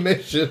away. than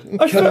permission.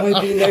 Can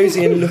I be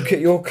nosy and look at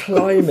your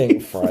climbing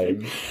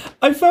frame?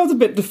 I felt a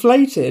bit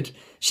deflated.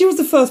 She was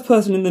the first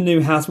person in the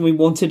new house when we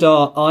wanted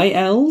our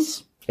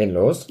ILs,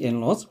 In-laws?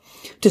 in-laws,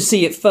 to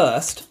see it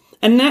first.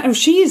 And now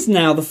she is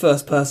now the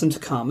first person to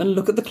come and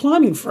look at the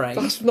climbing frame.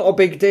 That's not a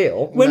big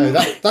deal. No,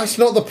 that's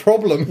not the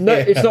problem. No,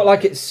 here. it's not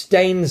like it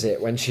stains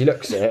it when she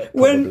looks at it,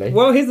 probably.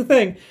 Well, here's the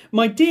thing.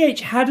 My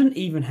DH hadn't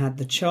even had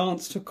the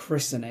chance to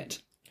christen it.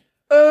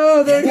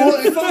 Oh, they're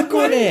What? going to fuck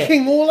on it.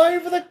 Wanking all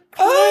over the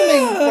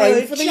climbing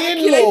frame for the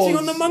Ejaculating in-laws.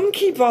 on the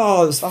monkey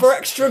bars for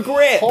extra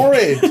grip.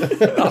 Horrid.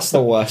 That's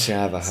the worst thing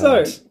I ever So,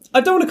 heard.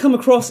 I don't want to come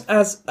across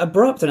as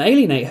abrupt and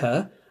alienate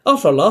her.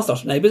 After our last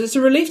Otter Neighbours, it's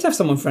a relief to have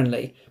someone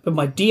friendly. But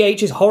my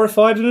DH is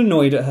horrified and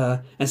annoyed at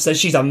her and says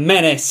she's a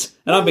menace.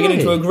 And I'm beginning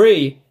to Why?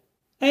 agree.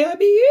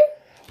 AIBU?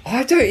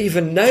 I don't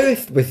even know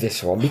if with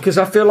this one, because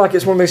I feel like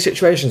it's one of those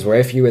situations where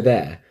if you were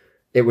there,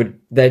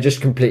 they're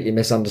just completely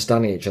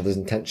misunderstanding each other's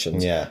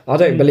intentions. Yeah. I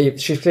don't believe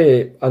she's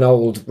clearly an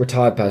old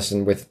retired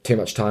person with too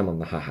much time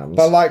on her hands.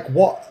 But like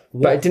what?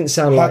 But it didn't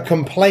sound her like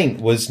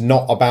complaint was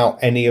not about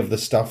any of the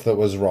stuff that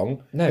was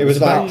wrong. no, it was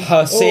about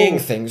her seeing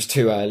things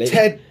too early.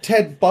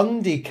 Ted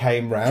Bundy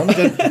came round,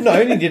 and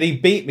not only did he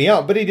beat me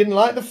up, but he didn't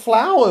like the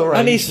flower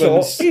And he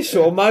arrangements.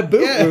 saw my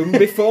boot Yeah. room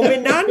before my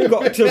nan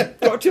got to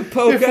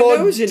poke Before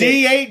her nose in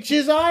it.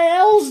 DH's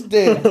ILs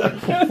did.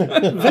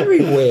 Very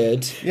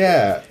weird.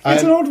 Yeah,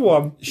 It's an odd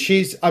one.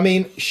 she's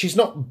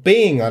not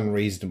being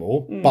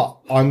unreasonable, but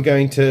I'm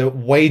going to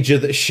wager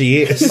that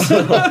she is.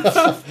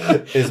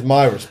 Is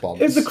my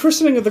response. It's the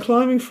christening of the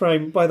climbing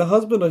frame by the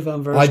husband I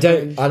found very I don't.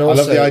 strange. And I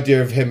also, love the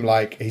idea of him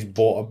like he's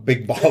bought a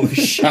big bottle of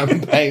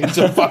champagne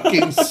to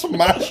fucking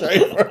smash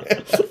over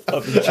it,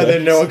 and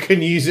then no one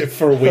can use it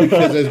for a week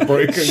because there's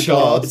broken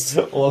Shards.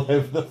 cards all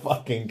over the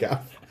fucking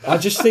gaff. I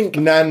just think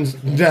Nan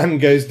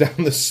goes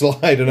down the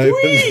slide and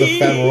opens the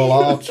femoral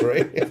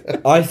artery.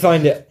 I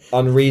find it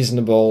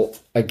unreasonable,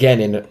 again,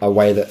 in a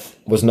way that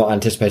was not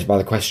anticipated by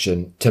the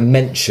question, to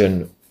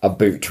mention a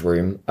boot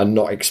room and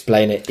not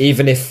explain it,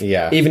 even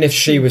if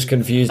she was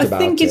confused about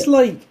it. I think it's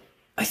like,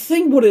 I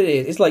think what it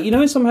is, it's like, you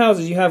know, in some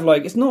houses you have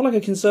like, it's not like a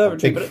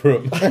conservatory, Big but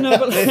room. no,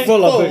 but like,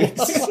 full of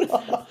boots.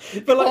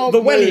 but like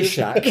The welly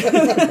shack.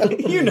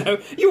 you know,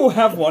 you all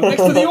have one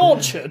next to the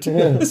orchard.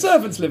 The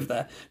servants live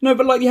there. No,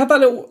 but like you have that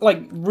little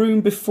like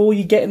room before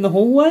you get in the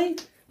hallway,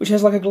 which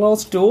has like a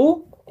glass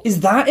door.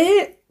 Is that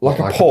it? Like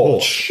a Like a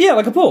porch. Yeah,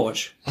 like a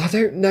porch. I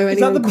don't know that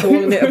anyone the boot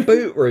calling it a room?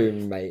 boot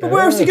room, mate. But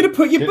where else are you going to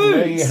put your Didn't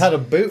know boots? you had a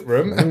boot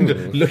room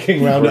and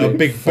looking around at a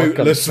big Fucking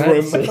bootless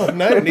fancy. room.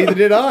 No, neither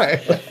did I.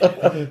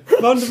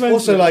 Fundamentally.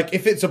 Also, like,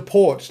 if it's a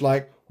porch,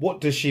 like, what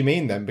does she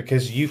mean then?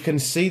 Because you can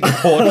see the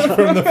porch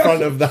from the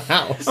front of the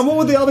house. and what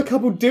were the other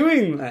couple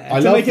doing there I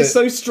to love make it that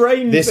so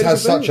strange? This that has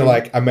it's such a building?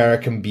 like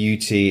American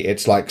Beauty.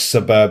 It's like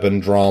suburban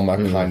drama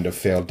kind of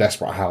feel,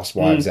 Desperate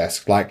Housewives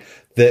esque. Like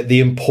the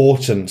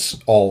importance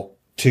of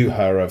to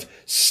her have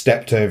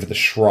stepped over the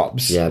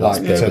shrubs Yeah, that's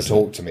like big, to isn't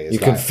talk to me. It's You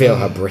can like, feel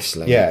her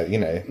bristling. yeah, you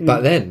know.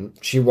 But then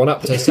she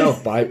one-upped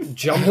herself by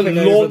jumping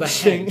over the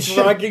hedge.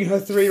 Dragging her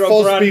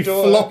 3-year-old Fosby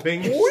granddaughter.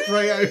 flopping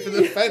straight over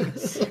the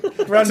fence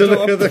to Granddaughter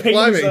look at the pings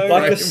climbing over.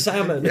 Like a frame.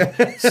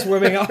 salmon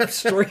swimming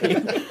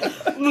upstream.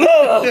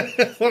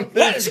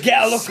 Let's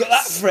get a look at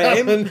that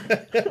frame.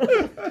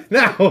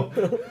 Now,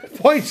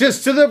 point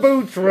us to the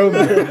boot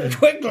room.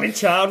 Quickly,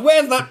 child,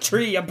 where's that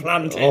tree you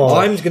planted?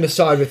 I'm going to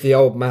side with the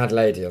old mad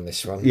lady on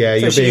this one. Yeah,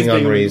 you're she is being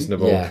being-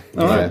 unreasonable. Yeah,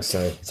 I think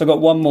so. So I've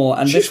got one more,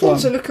 and She this just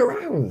wants one... to look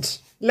around.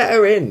 Let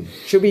her in.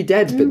 She'll be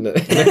dead in a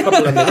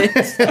couple of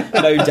minutes.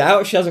 No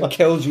doubt. She hasn't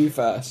killed you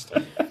first.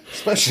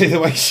 Especially the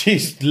way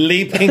she's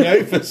leaping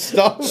over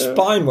stuff.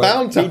 Spine won't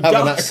Bound to be have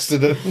an dust.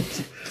 accident.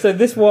 So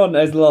this one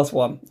is the last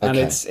one, and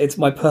Okay. it's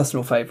my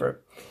personal favourite.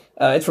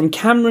 It's from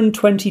Cameron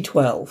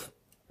 2012.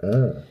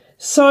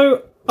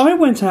 So I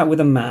went out with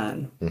a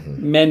man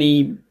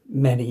many,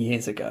 many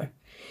years ago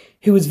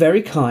who was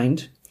very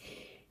kind,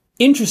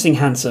 interesting,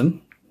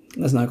 handsome.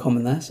 There's no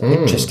comment there. So.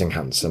 Interesting,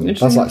 handsome.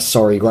 That's like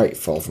Sorry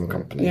Grateful from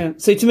Company. Yeah.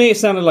 So to me, it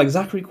sounded like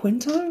Zachary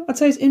Quinto. I'd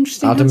say it's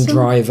interesting. Adam handsome.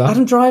 Driver.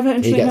 Adam Driver. He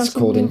Interesting, gets handsome.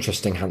 called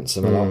Interesting,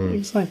 Handsome a lot.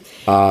 Exactly.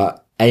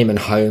 Eamon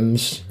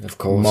Holmes, of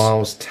course.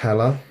 Miles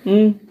Teller.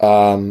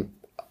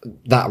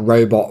 That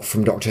robot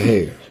from Doctor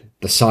Who,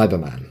 the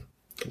Cyberman.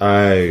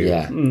 Oh.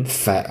 Yeah.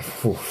 Fair.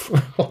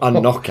 A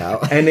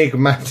knockout.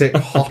 Enigmatic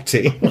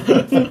hottie.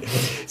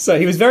 So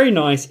he was very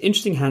nice,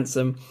 interesting,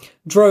 handsome.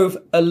 Drove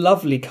a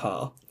lovely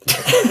car.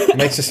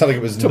 Makes it sound like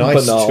it was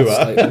nice to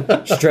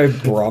her.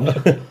 Strode Brom.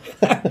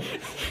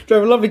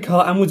 Drove a lovely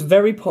car and was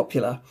very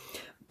popular.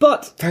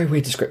 But Very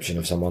weird description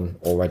of someone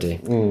already.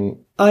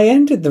 I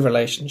ended the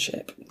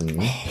relationship.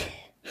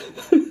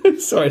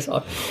 Sorry.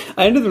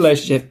 I ended the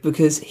relationship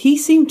because he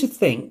seemed to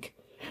think...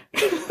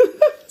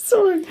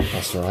 Sorry.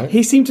 That's all right.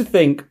 He seemed to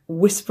think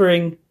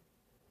whispering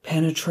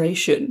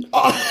penetration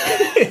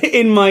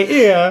in my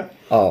ear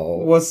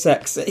was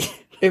sexy.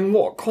 In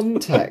what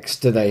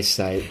context do they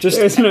say? Just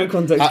There's no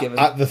context given.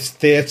 At the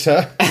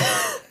theatre.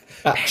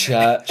 at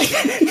church.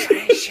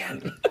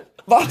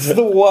 That's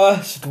the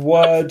worst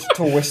word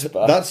to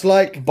whisper. That's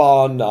like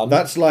bar none.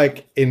 That's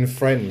like in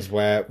Friends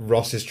where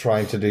Ross is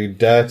trying to do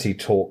dirty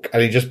talk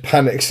and he just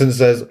panics and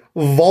says,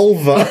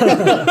 vulva.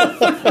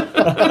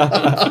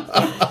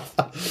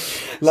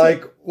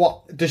 Like,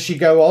 what? Does she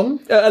go on?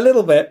 A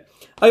little bit.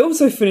 I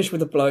also finished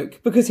with a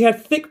bloke because he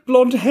had thick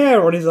blonde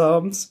hair on his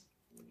arms.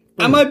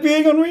 Am I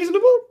being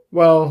unreasonable?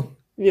 Well,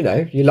 you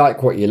know, you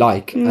like what you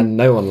like, and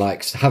no one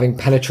likes having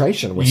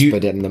penetration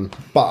whispered in them.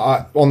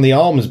 But on the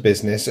arms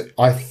business,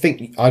 I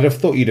think I'd have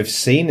thought you'd have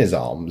seen his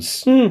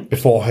arms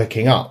before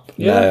hooking up.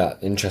 Yeah,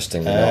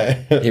 interesting.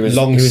 He was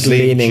long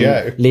sleeve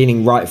Joe.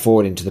 leaning right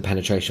forward into the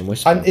penetration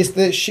whisper. And is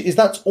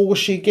that all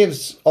she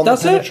gives on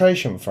That's the it.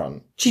 penetration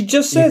front? She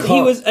just said he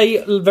can't- was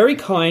a very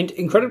kind,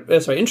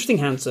 interesting,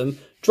 handsome,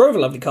 drove a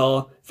lovely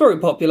car, very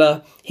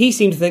popular. He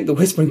seemed to think the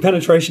whispering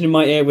penetration in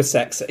my ear was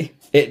sexy.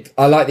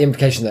 I like the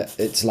implication that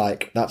it's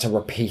like that's a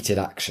repeated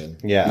action.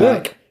 Yeah.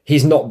 Like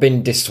he's not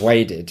been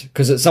dissuaded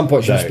because at some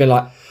point she's just been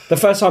like, the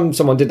first time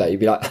someone did that, you'd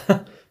be like,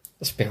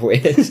 that's a bit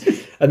weird.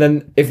 And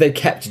then if they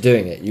kept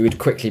doing it, you would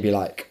quickly be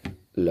like,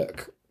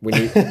 look, we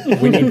need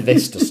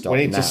this to stop. We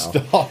need now. to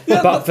stop.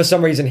 But for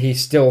some reason, he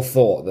still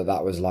thought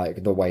that was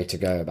like the way to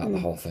go about the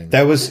whole thing.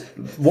 There was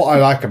what I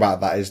like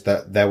about that is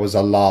that there was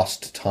a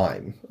last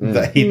time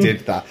that he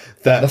did that.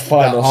 That The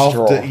final that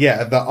after, straw.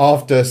 yeah, that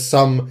after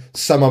some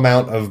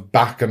amount of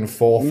back and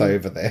forth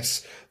over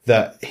this,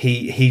 that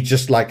he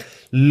just like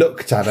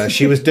looked at her.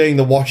 She was doing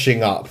the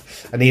washing up,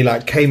 and he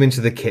like came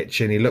into the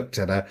kitchen. He looked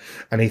at her,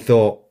 and he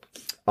thought,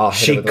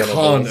 she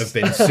can't have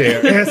been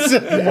serious.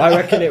 I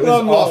reckon it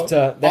was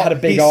after they had a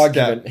big He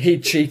argument. He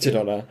cheated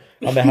on her,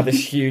 and they had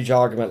this huge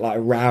argument, like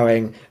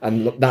rowing,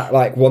 and that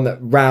like one that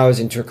rows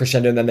into a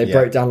crescendo, and then they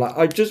broke down like,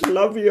 "I just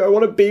love you. I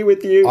want to be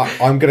with you."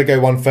 I'm going to go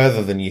one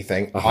further than you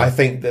think. I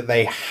think that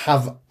they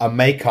have a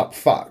make-up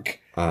fuck,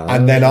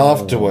 and then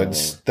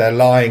afterwards they're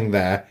lying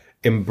there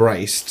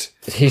embraced,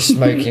 He's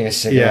smoking a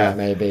cigarette, Yeah.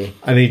 maybe.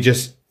 and he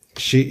just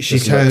she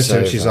turns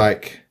to him. She's over.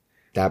 like,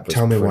 That was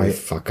Tell me pretty why-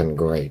 fucking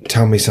great.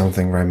 "Tell me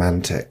something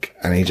romantic,"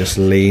 and he just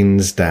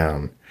leans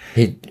down.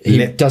 He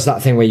does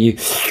that thing where you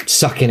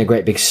suck in a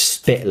great big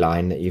spit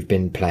line that you've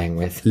been playing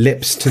with.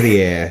 Lips to the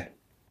ear.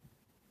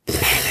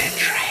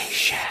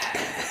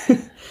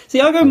 See,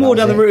 I go more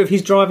down the route of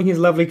he's driving his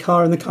lovely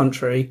car in the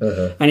country,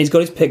 and he's got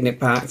his picnic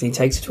packed, and he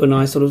takes it to a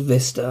nice sort of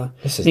vista,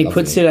 This is and he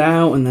puts lovely. it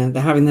out, and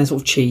they're having their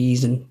sort of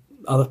cheese and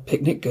other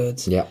picnic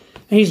goods. Yeah.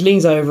 And he just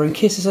leans over and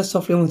kisses her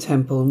softly on the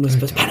temple and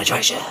whispers,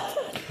 penetration.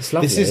 It's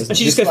lovely. This is- isn't And it?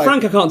 she just This goes, like-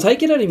 Frank, I can't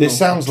take it anymore. This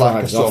sounds like a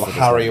Drives sort off of with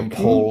Harry and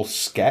Paul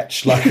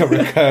sketch, like a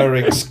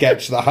recurring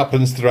sketch that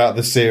happens throughout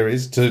the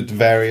series to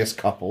various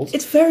couples.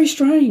 It's very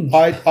strange.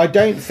 I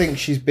don't think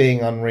she's being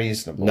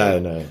unreasonable.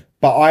 No.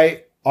 But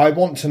I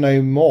want to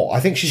know more. I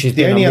think she's the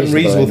been only unreasonable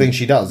unreasonable in thing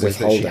she does is that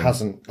she withholding.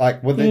 hasn't.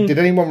 Like, did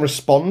anyone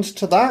respond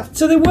to that?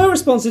 So there were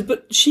responses,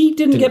 but she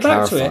didn't get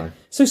back to clarify. it.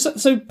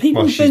 So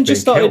people Well, she's then been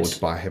just started. killed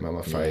by him, I'm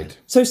afraid.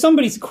 So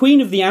somebody's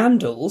Queen of the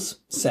Andals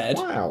said,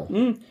 Wow.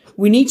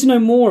 "We need to know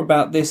more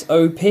about this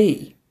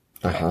OP,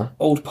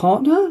 old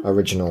partner."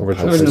 Original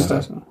Original poster.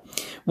 person.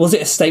 Was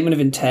it a statement of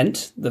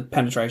intent, the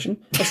penetration?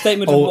 A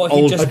statement of Old- what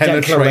he old just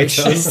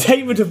penetration. a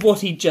statement of what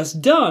he'd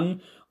just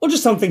done, or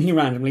just something he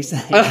randomly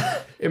said?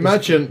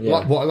 Imagine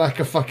like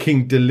a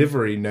fucking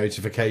delivery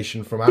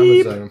notification from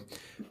Amazon.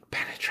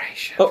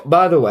 Penetration. Oh,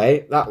 by the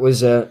way, that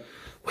was a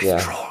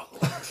withdrawal.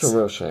 It's a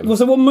real shame. Well,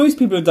 so what most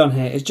people have done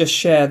here is just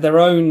share their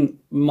own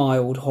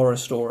mild horror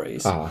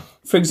stories.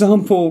 For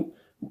example,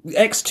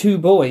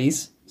 X2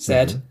 Boys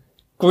said,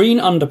 green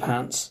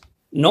underpants,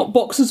 not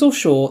boxers or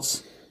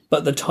shorts,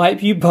 but the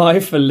type you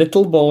buy for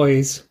little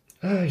boys.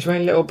 Oh, he's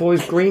wearing little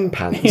boy's green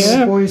pants. Yeah.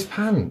 Little boy's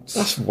pants.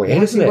 That's weird,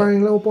 Why is isn't he it?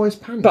 wearing little boy's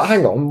pants? But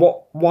hang on,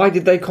 why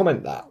did they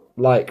comment that?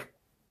 Like,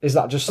 is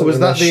that just something was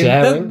that they're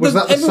sharing? was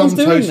that the sum Everyone's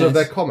doing total of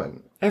this. their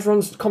comment?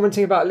 Everyone's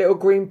commenting about little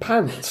green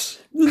pants.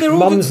 They're all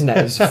Mum's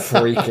net's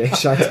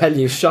freakish, I tell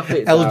you, shut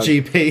it down.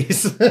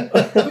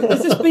 LGPs.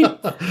 Has this been,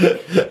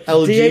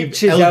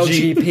 DH is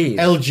LGPs.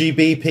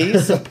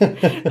 LGBPs.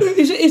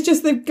 it's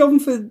just they've gone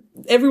for.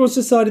 Everyone's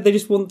decided they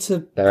just want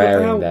to. They're put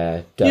airing out-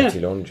 their dirty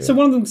laundry. So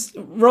one of them's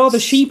rather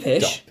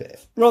sheepish. Stop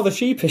it. Rather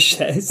sheepish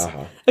says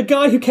a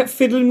guy who kept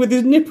fiddling with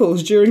his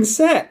nipples during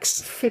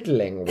sex.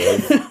 Fiddling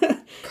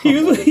with.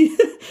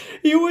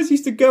 He always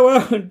used to go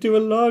out and do a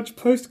large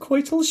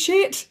post-coital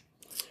shit.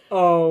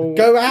 Oh.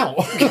 Go out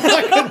like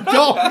a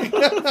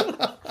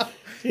dog.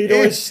 He'd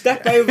always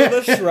step over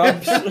the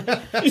shrubs,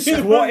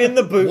 squat in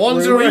the boot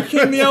Wander room.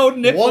 over, the old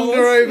nipples.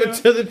 wander over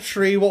to the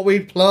tree what we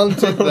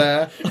planted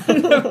there.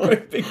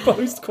 Big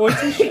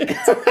post-coital shit.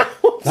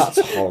 That's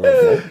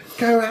horrible.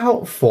 Go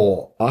out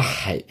for. I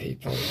hate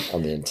people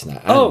on the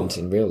internet and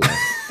in real life.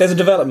 There's a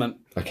development.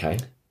 Okay.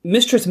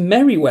 Mistress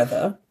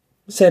Merriweather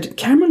said,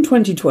 Cameron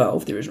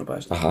 2012, the original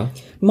post,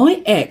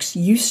 my ex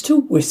used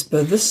to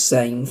whisper the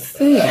same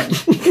thing.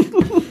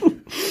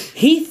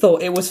 He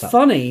thought it was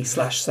funny /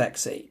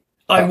 sexy.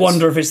 I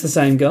wonder if it's the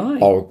same guy.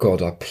 Oh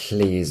God,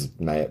 please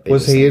may it be.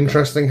 Was the he same guy.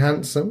 interesting,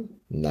 handsome?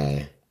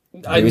 No.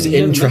 He was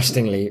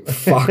interestingly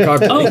fuck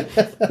ugly.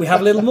 We have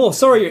a little more.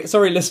 Sorry,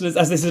 listeners,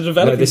 as this is a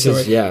developing No, this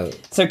story. is yeah.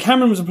 So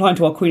Cameron was replying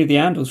to our Queen of the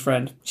Andals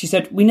friend. She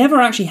said, we never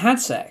actually had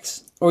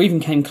sex, or even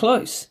came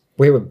close.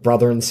 We were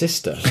brother and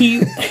sister.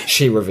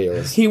 She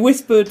reveals. He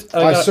whispered...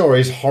 I saw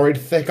his horrid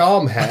thick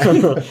arm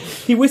hair.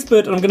 He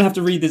whispered, and I'm going to have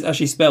to read this as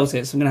she spells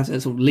it, so I'm going to have to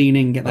sort of lean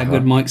in, get that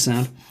good mic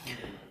sound.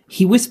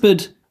 He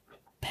whispered,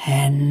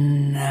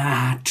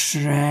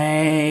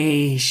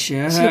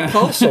 penetration. Is he a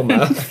parcel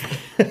man?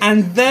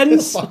 And then...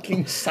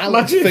 Fucking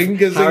salad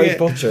fingers in Harry it.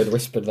 Potter had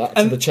whispered that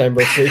to the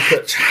Chamber of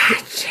Secrets.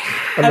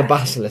 And the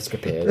basilisk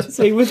appeared.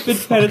 So he whispered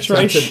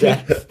penetration,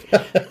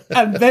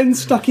 and then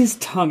stuck his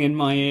tongue in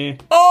my ear.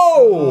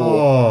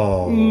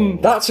 Oh.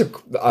 That's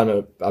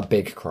a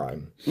big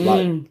crime.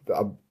 Like,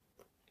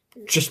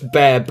 just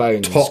bare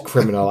bones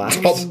criminal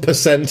act. Top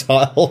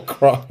percentile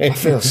crime. I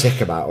feel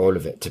sick about all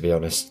of it, to be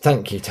honest.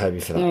 Thank you, Toby,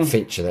 for that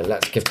feature.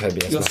 Let's give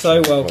Toby a You're smash so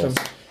of applause.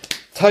 welcome.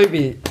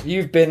 Toby,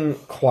 you've been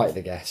quite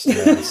the guest. I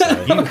have to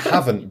say. You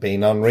haven't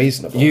been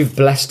unreasonable. You've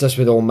blessed us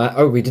with all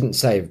we didn't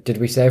say. Did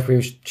we say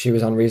if she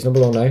was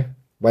unreasonable or no?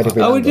 Where did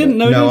we Oh, we land on didn't it?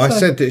 know. No, I didn't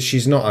said that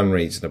she's not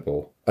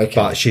unreasonable. Okay.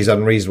 But she's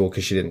unreasonable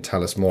because she didn't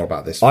tell us more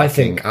about this I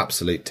fucking think-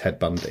 absolute Ted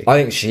Bundy.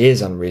 I think she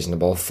is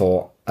unreasonable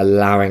for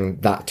allowing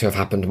that to have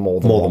happened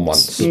more than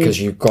once. Because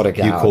you've got to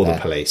get You out call the there.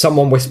 police.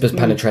 Someone whispers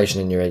penetration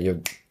in your ear,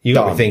 You you're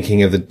got done. me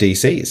thinking of the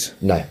DCs.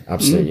 No,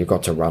 absolutely. You've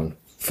got to run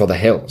for the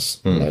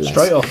hills. No less.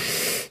 Straight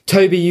off.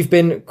 Toby, you've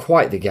been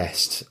quite the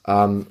guest.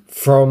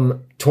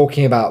 From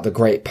talking about the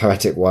great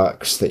poetic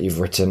works that you've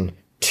written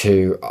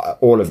to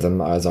all of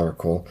them, as I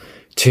recall,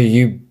 to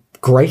you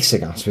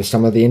gracing us with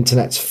some of the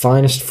internet's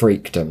finest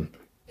freakdom.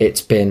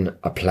 It's been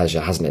a pleasure,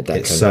 hasn't it, Declan?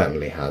 It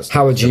certainly has.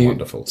 How would It's been you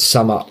wonderful.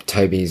 sum up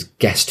Toby's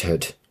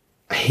guesthood?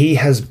 He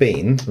has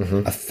been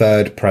a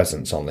third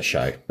presence on the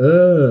show.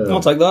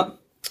 I'll take that.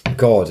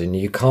 God, and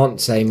you can't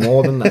say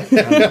more than that.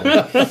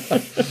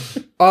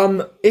 Can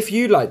you? If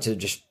you'd like to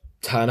just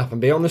turn up and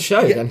be on the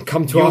show, then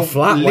come to our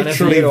flat.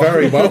 Literally whenever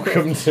very you're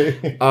welcome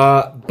to.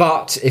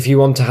 But if you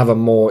want to have a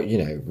more,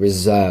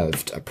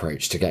 reserved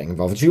approach to getting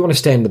involved, if you want to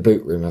stay in the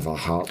boot room of our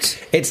hearts,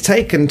 It's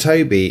taken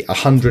Toby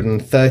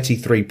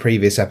 133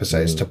 previous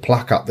episodes to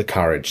pluck up the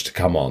courage to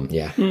come on.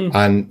 yeah.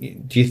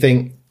 And do you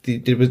think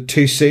it was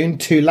too soon,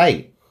 too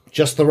late?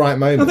 Just the right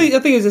moment? I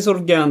think it's a sort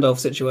of Gandalf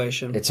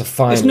situation. It's a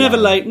fine It's never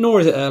line. late, nor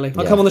is it early.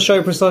 I come on the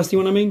show precisely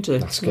when I mean to.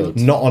 That's good.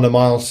 Not on a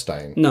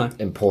milestone. No.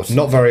 Important.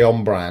 Not very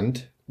on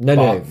brand.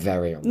 No,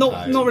 very on.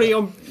 Not really.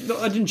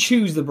 I didn't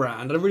choose the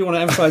brand. I really want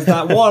to emphasise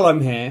that while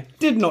I'm here.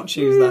 Did not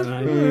choose that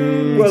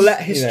name. Well,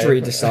 let history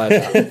decide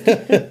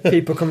that.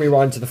 People can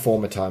rewind to the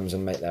former times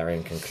and make their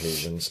own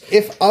conclusions.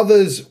 If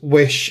others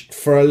wish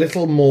for a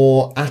little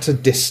more at a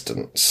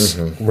distance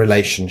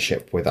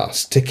relationship with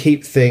us, to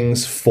keep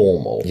things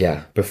formal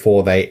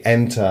before they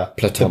enter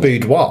Platonic. the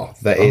boudoir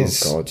that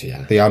is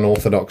the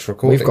unorthodox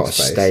recording We've got a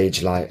space.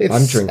 stage light. It's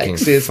I'm drinking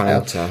sexy as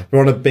hell. Fanta. We're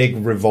on a big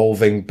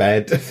revolving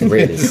bed.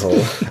 Really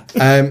cool.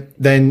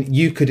 Then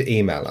you could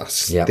email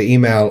us. Yeah. The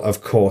email,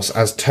 of course,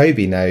 as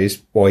Toby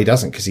knows, well, he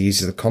doesn't because he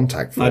uses the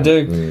contact form. I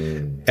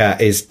do.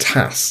 Is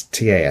TAS,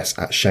 TAS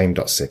at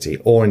shame.city,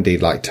 or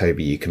indeed, like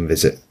Toby, you can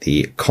visit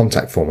the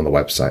contact form on the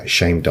website,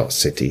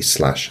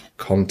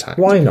 shame.city/contact.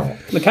 Why not?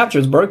 The capture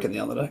was broken the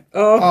other day.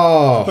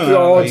 Oh,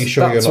 are you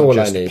sure that's you're all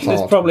not I just need. part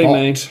It's probably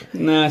me. bot?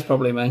 Nah, it's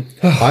probably me.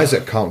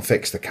 Isaac can't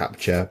fix the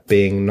capture,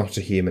 being not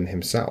a human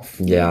himself.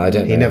 Yeah, I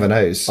don't know. He never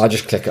knows. I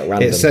just click at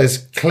random. It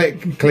says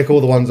click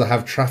all the ones that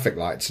have traffic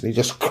lights, and he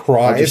just I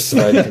cries. just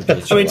throw the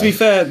computer I mean, to be away.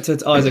 fair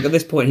to Isaac, at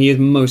this point, he is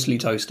mostly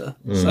toaster.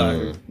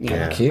 So,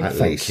 yeah.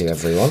 Thank you,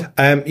 everyone.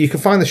 You can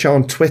find the show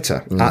on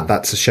Twitter at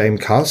That's a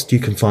Shamecast. You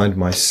can find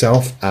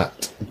myself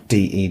at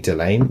DE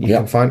Delane. You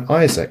can find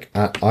Isaac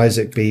at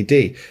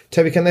IsaacBD.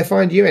 Toby, can they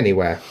find you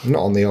anywhere?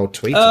 Not on the old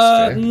Twitter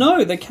sphere.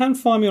 No, they can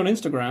find me on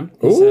Instagram.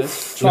 look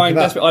Trying at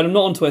that. desperate. I'm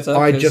not on Twitter.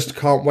 I 'cause- just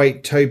can't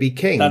wait, Toby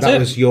King. That's That it.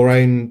 was your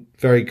own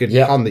very good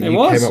pun that It you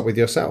was. came up with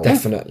yourself.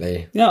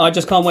 Definitely. Yeah, I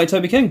just can't wait.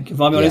 Toby King. You can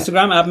find me on Yeah.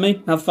 Instagram. Add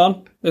me. Have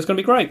fun. It's going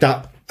to be great.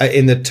 That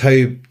in the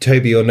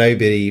Toby or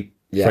Nobody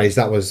phrase,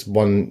 that was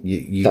one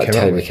you That came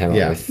up Toby with. came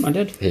up with. I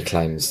did. He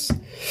claims.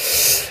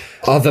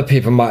 Other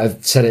people might have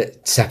said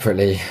it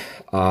separately,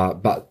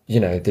 but,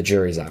 the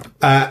jury's out.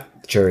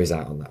 Jury's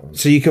out on that one.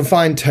 So you can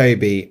find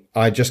Toby.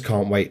 I just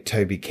can't wait,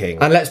 Toby King.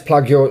 And let's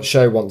plug your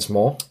show once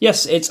more.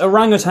 Yes, it's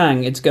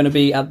Orangutan. It's going to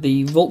be at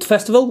the Vault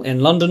Festival in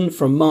London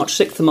from March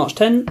 6th to March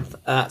 10th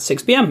at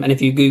 6 p.m. And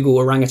if you Google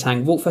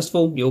Orangutan Vault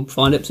Festival, you'll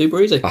find it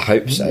super easy. I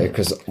hope so,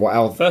 because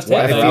whatever First hit,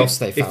 whatever baby. else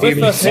they found.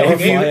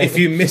 If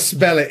you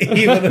misspell it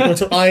even a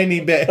tiny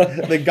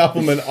bit, the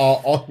government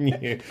are on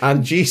you.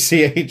 And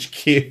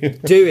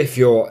GCHQ. Do, if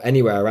you're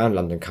anywhere around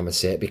London, come and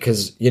see it,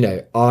 because,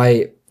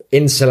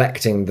 in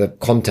selecting the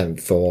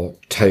content for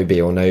Toby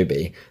or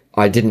Noby,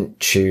 I didn't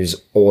choose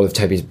all of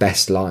Toby's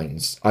best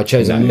lines. I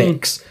chose a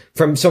mix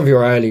from some of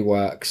your early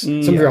works, some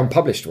of your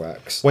unpublished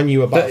works. When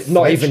you were that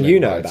not even you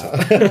know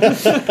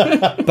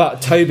about.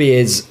 But Toby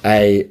is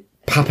a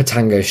Papa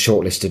Tango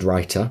shortlisted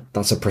writer.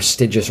 That's a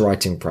prestigious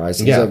writing prize.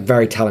 He's a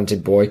very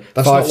talented boy.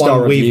 That's not 5-star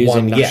one we've reviews won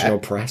in yet. national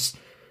press.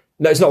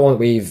 No, it's not one that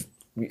we've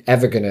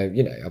ever going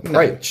to,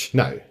 approach.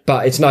 No.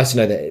 But it's nice to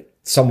know that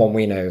someone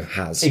we know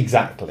has.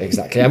 Exactly.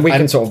 And we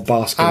can sort of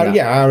bask in that.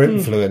 Our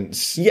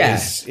influence Yeah.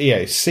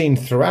 is seen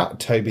throughout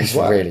Toby's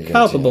work. Really good.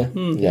 Palpable.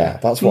 Yeah,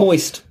 that's what.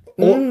 Moist.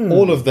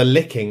 All of the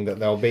licking that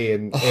there'll be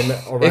in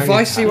Orangutan. If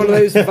I see one of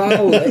those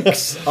vowel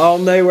licks, I'll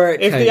know where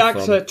it If came the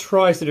actor from.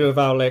 tries to do a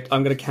vowel lick,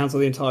 I'm going to cancel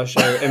the entire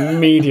show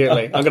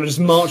immediately. I'm going to just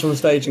march on the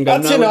stage and go,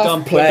 That's no, we're enough,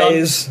 done.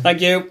 plays. We're done.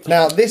 Thank you.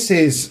 Now, this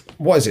is,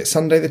 what is it,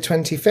 Sunday the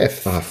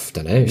 25th? I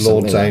don't know.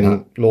 something like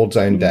that. Lord's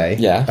Own Day.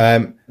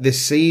 Yeah.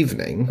 This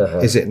evening,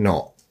 is it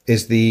not,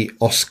 is the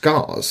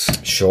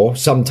Oscars. Sure.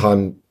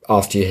 Sometime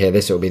after you hear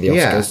this, it'll be the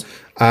Oscars.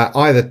 Yeah.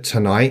 Either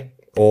tonight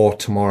or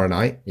tomorrow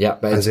night. Yeah,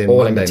 but as it's in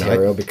all Monday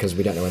immaterial night. because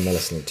we don't know when they're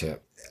listening to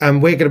it.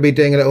 And we're going to be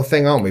doing a little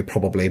thing, aren't we?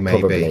 Probably, maybe.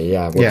 Probably,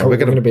 yeah. We're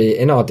going to be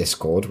in our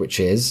Discord, which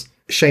is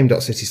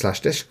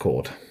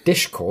shame.city/discord.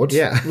 Dishcord.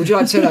 Yeah. Would you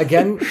like to say that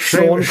again?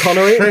 Sean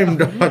Connery?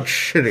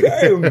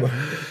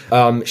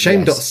 Shame.city.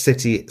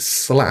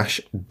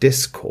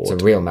 Shame.city/discord.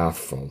 It's a real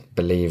mouthful,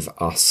 believe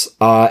us.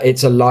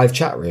 It's a live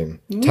chat room.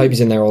 Toby's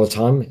in there all the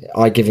time.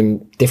 I give him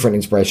different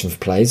inspiration for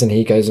plays and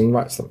he goes and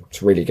writes them.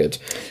 It's really good.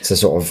 It's a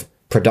sort of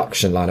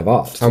production line of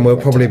art. And we'll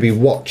probably be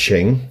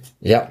watching,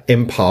 Yeah.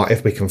 in part,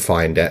 if we can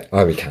find it.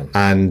 Oh, we can.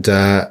 And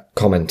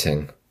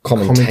Commentating.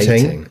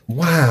 commentating.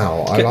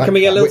 Wow, I like can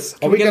we get a that. little- Are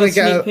can we we get a going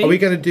to little get? sneak Are we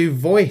peek? going to do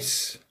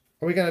voice?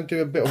 Are we going to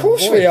do a bit of Of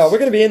course voice? we are. We're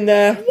going to be in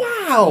there.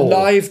 Wow.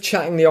 Live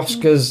chatting the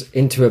Oscars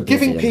into oblivion.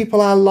 Giving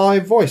people our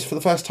live voice for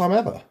the first time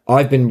ever.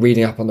 I've been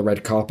reading up on the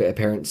red carpet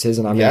appearances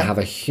and I'm Yeah. going to have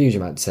a huge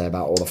amount to say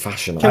about all the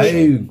fashion.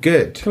 Oh,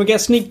 good. Can we get a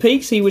sneak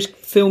peek? See which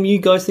film you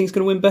guys think is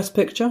going to win Best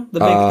Picture?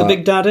 The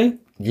Big Daddy?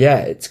 Yeah,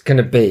 it's going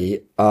to be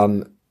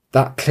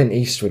that Clint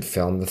Eastwood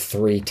film, The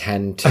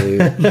 3:10 to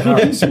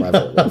Paris, or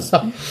whatever it was,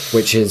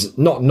 which is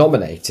not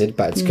nominated,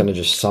 but it's going to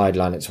just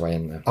sideline its way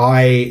in there.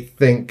 I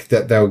think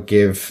that they'll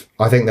give.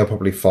 I think they'll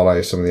probably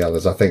follow some of the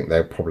others. I think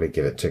they'll probably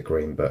give it to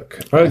Green Book.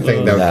 I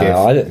think they'll No, give.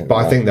 I don't think but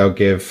I that. think they'll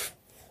give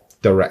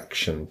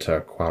direction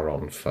to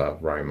Quaron for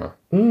Roma.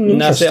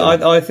 No, see, I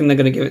think they're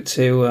going to give it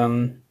to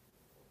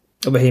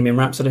Bohemian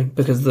Rhapsody,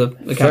 because the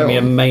Academy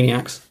are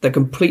maniacs. They're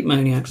complete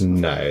maniacs.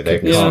 No, they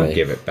can't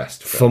give it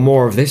best For film.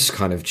 more of this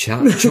kind of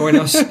chat, join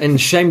us in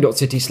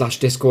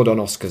shame.city/Discord on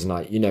Oscars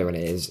night. You know when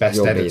it is. Best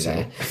You'll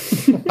editing.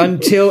 be there.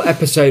 Until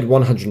episode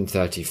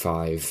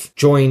 135,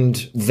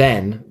 joined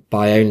then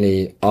by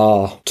only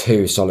our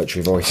two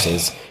solitary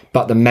voices,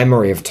 but the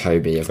memory of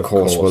Toby, of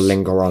course, will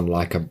linger on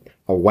like a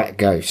wet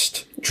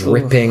ghost,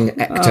 dripping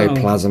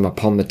ectoplasm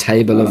upon the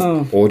table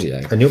of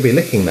audio. And you'll be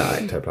licking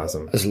that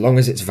ectoplasm. As long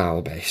as it's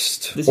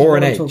vowel-based. This is Or what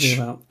an I'm H. talking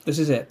about. This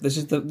is it. This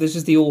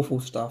is the awful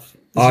stuff. This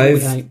is what we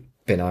I've hate.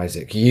 been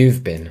Isaac.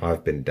 You've been.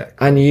 I've been Declan.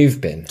 And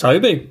you've been.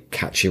 Toby.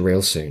 Catch you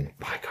real soon.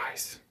 Bye,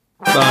 guys.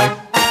 Bye.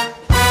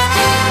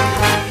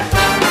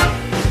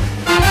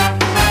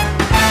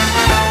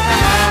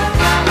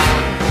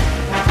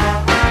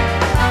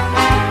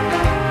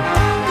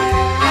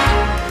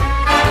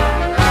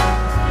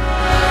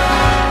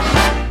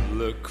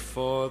 Look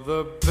for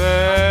the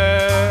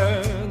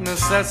bare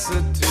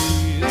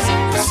necessities,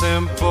 the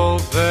simple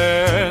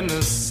bare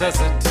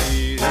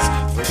necessities.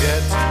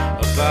 Forget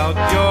about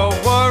your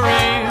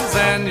worries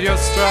and your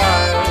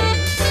strife.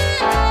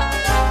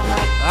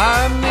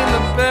 I mean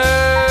the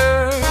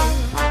bare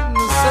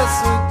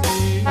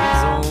necessities,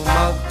 oh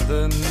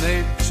Mother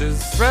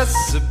Nature's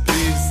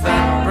recipes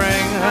that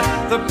bring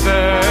the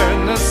bare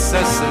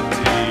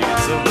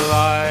necessities of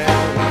life.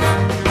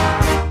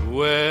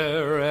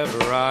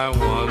 Wherever I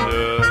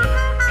wander,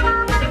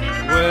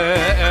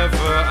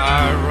 wherever I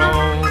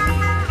roam,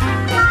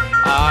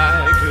 I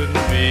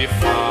couldn't be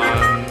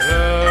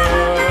fonder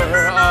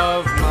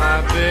of my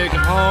big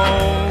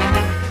home.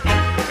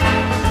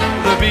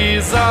 The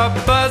bees are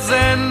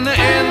buzzing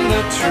in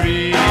the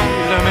tree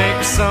to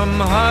make some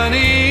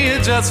honey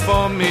just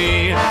for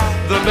me.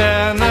 The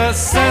bare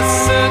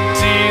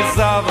necessities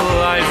of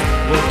life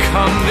will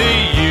come to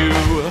you.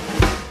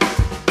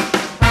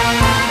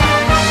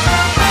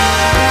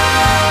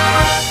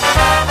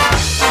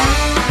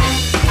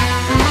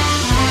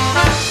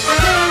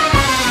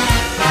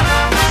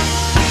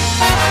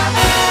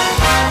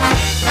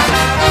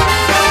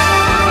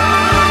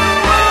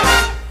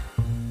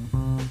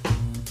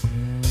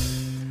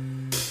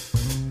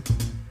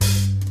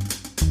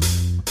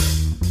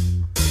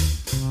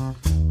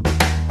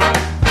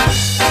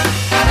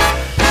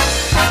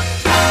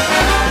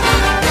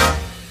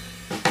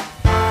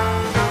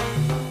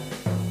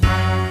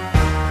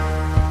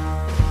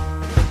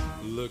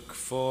 Look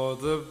for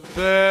the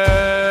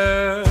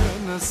bare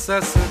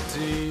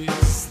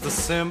necessities, the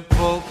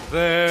simple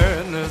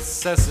bare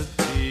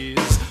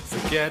necessities.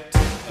 Forget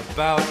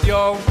about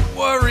your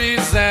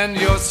worries and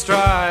your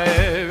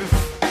strife.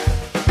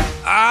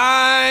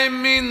 I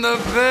mean the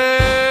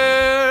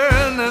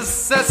bare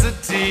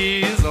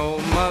necessities, oh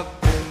Mother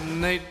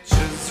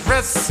Nature's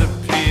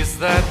recipes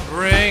that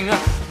bring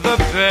the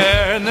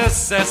bare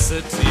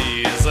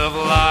necessities of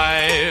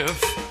life.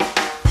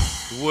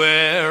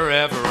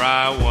 Wherever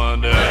I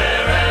wander,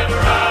 wherever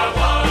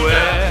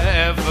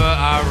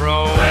I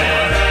roam,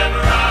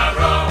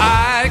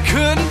 I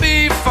couldn't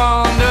be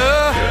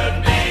fonder,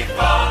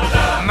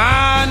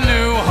 my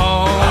new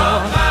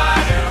home.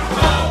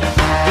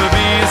 The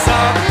bees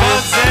are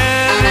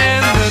buzzing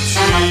in the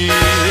tree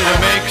to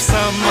make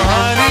some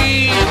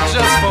honey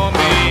just for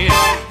me.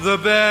 The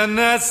bare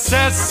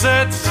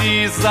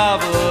necessities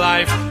of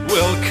life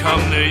will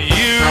come to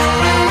you.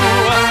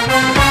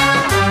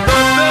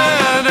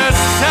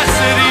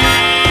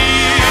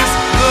 Necessities,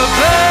 the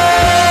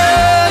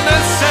bare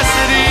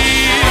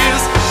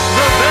necessities,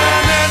 the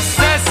bare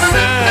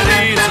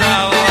necessities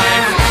of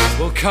life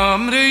will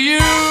come to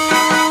you.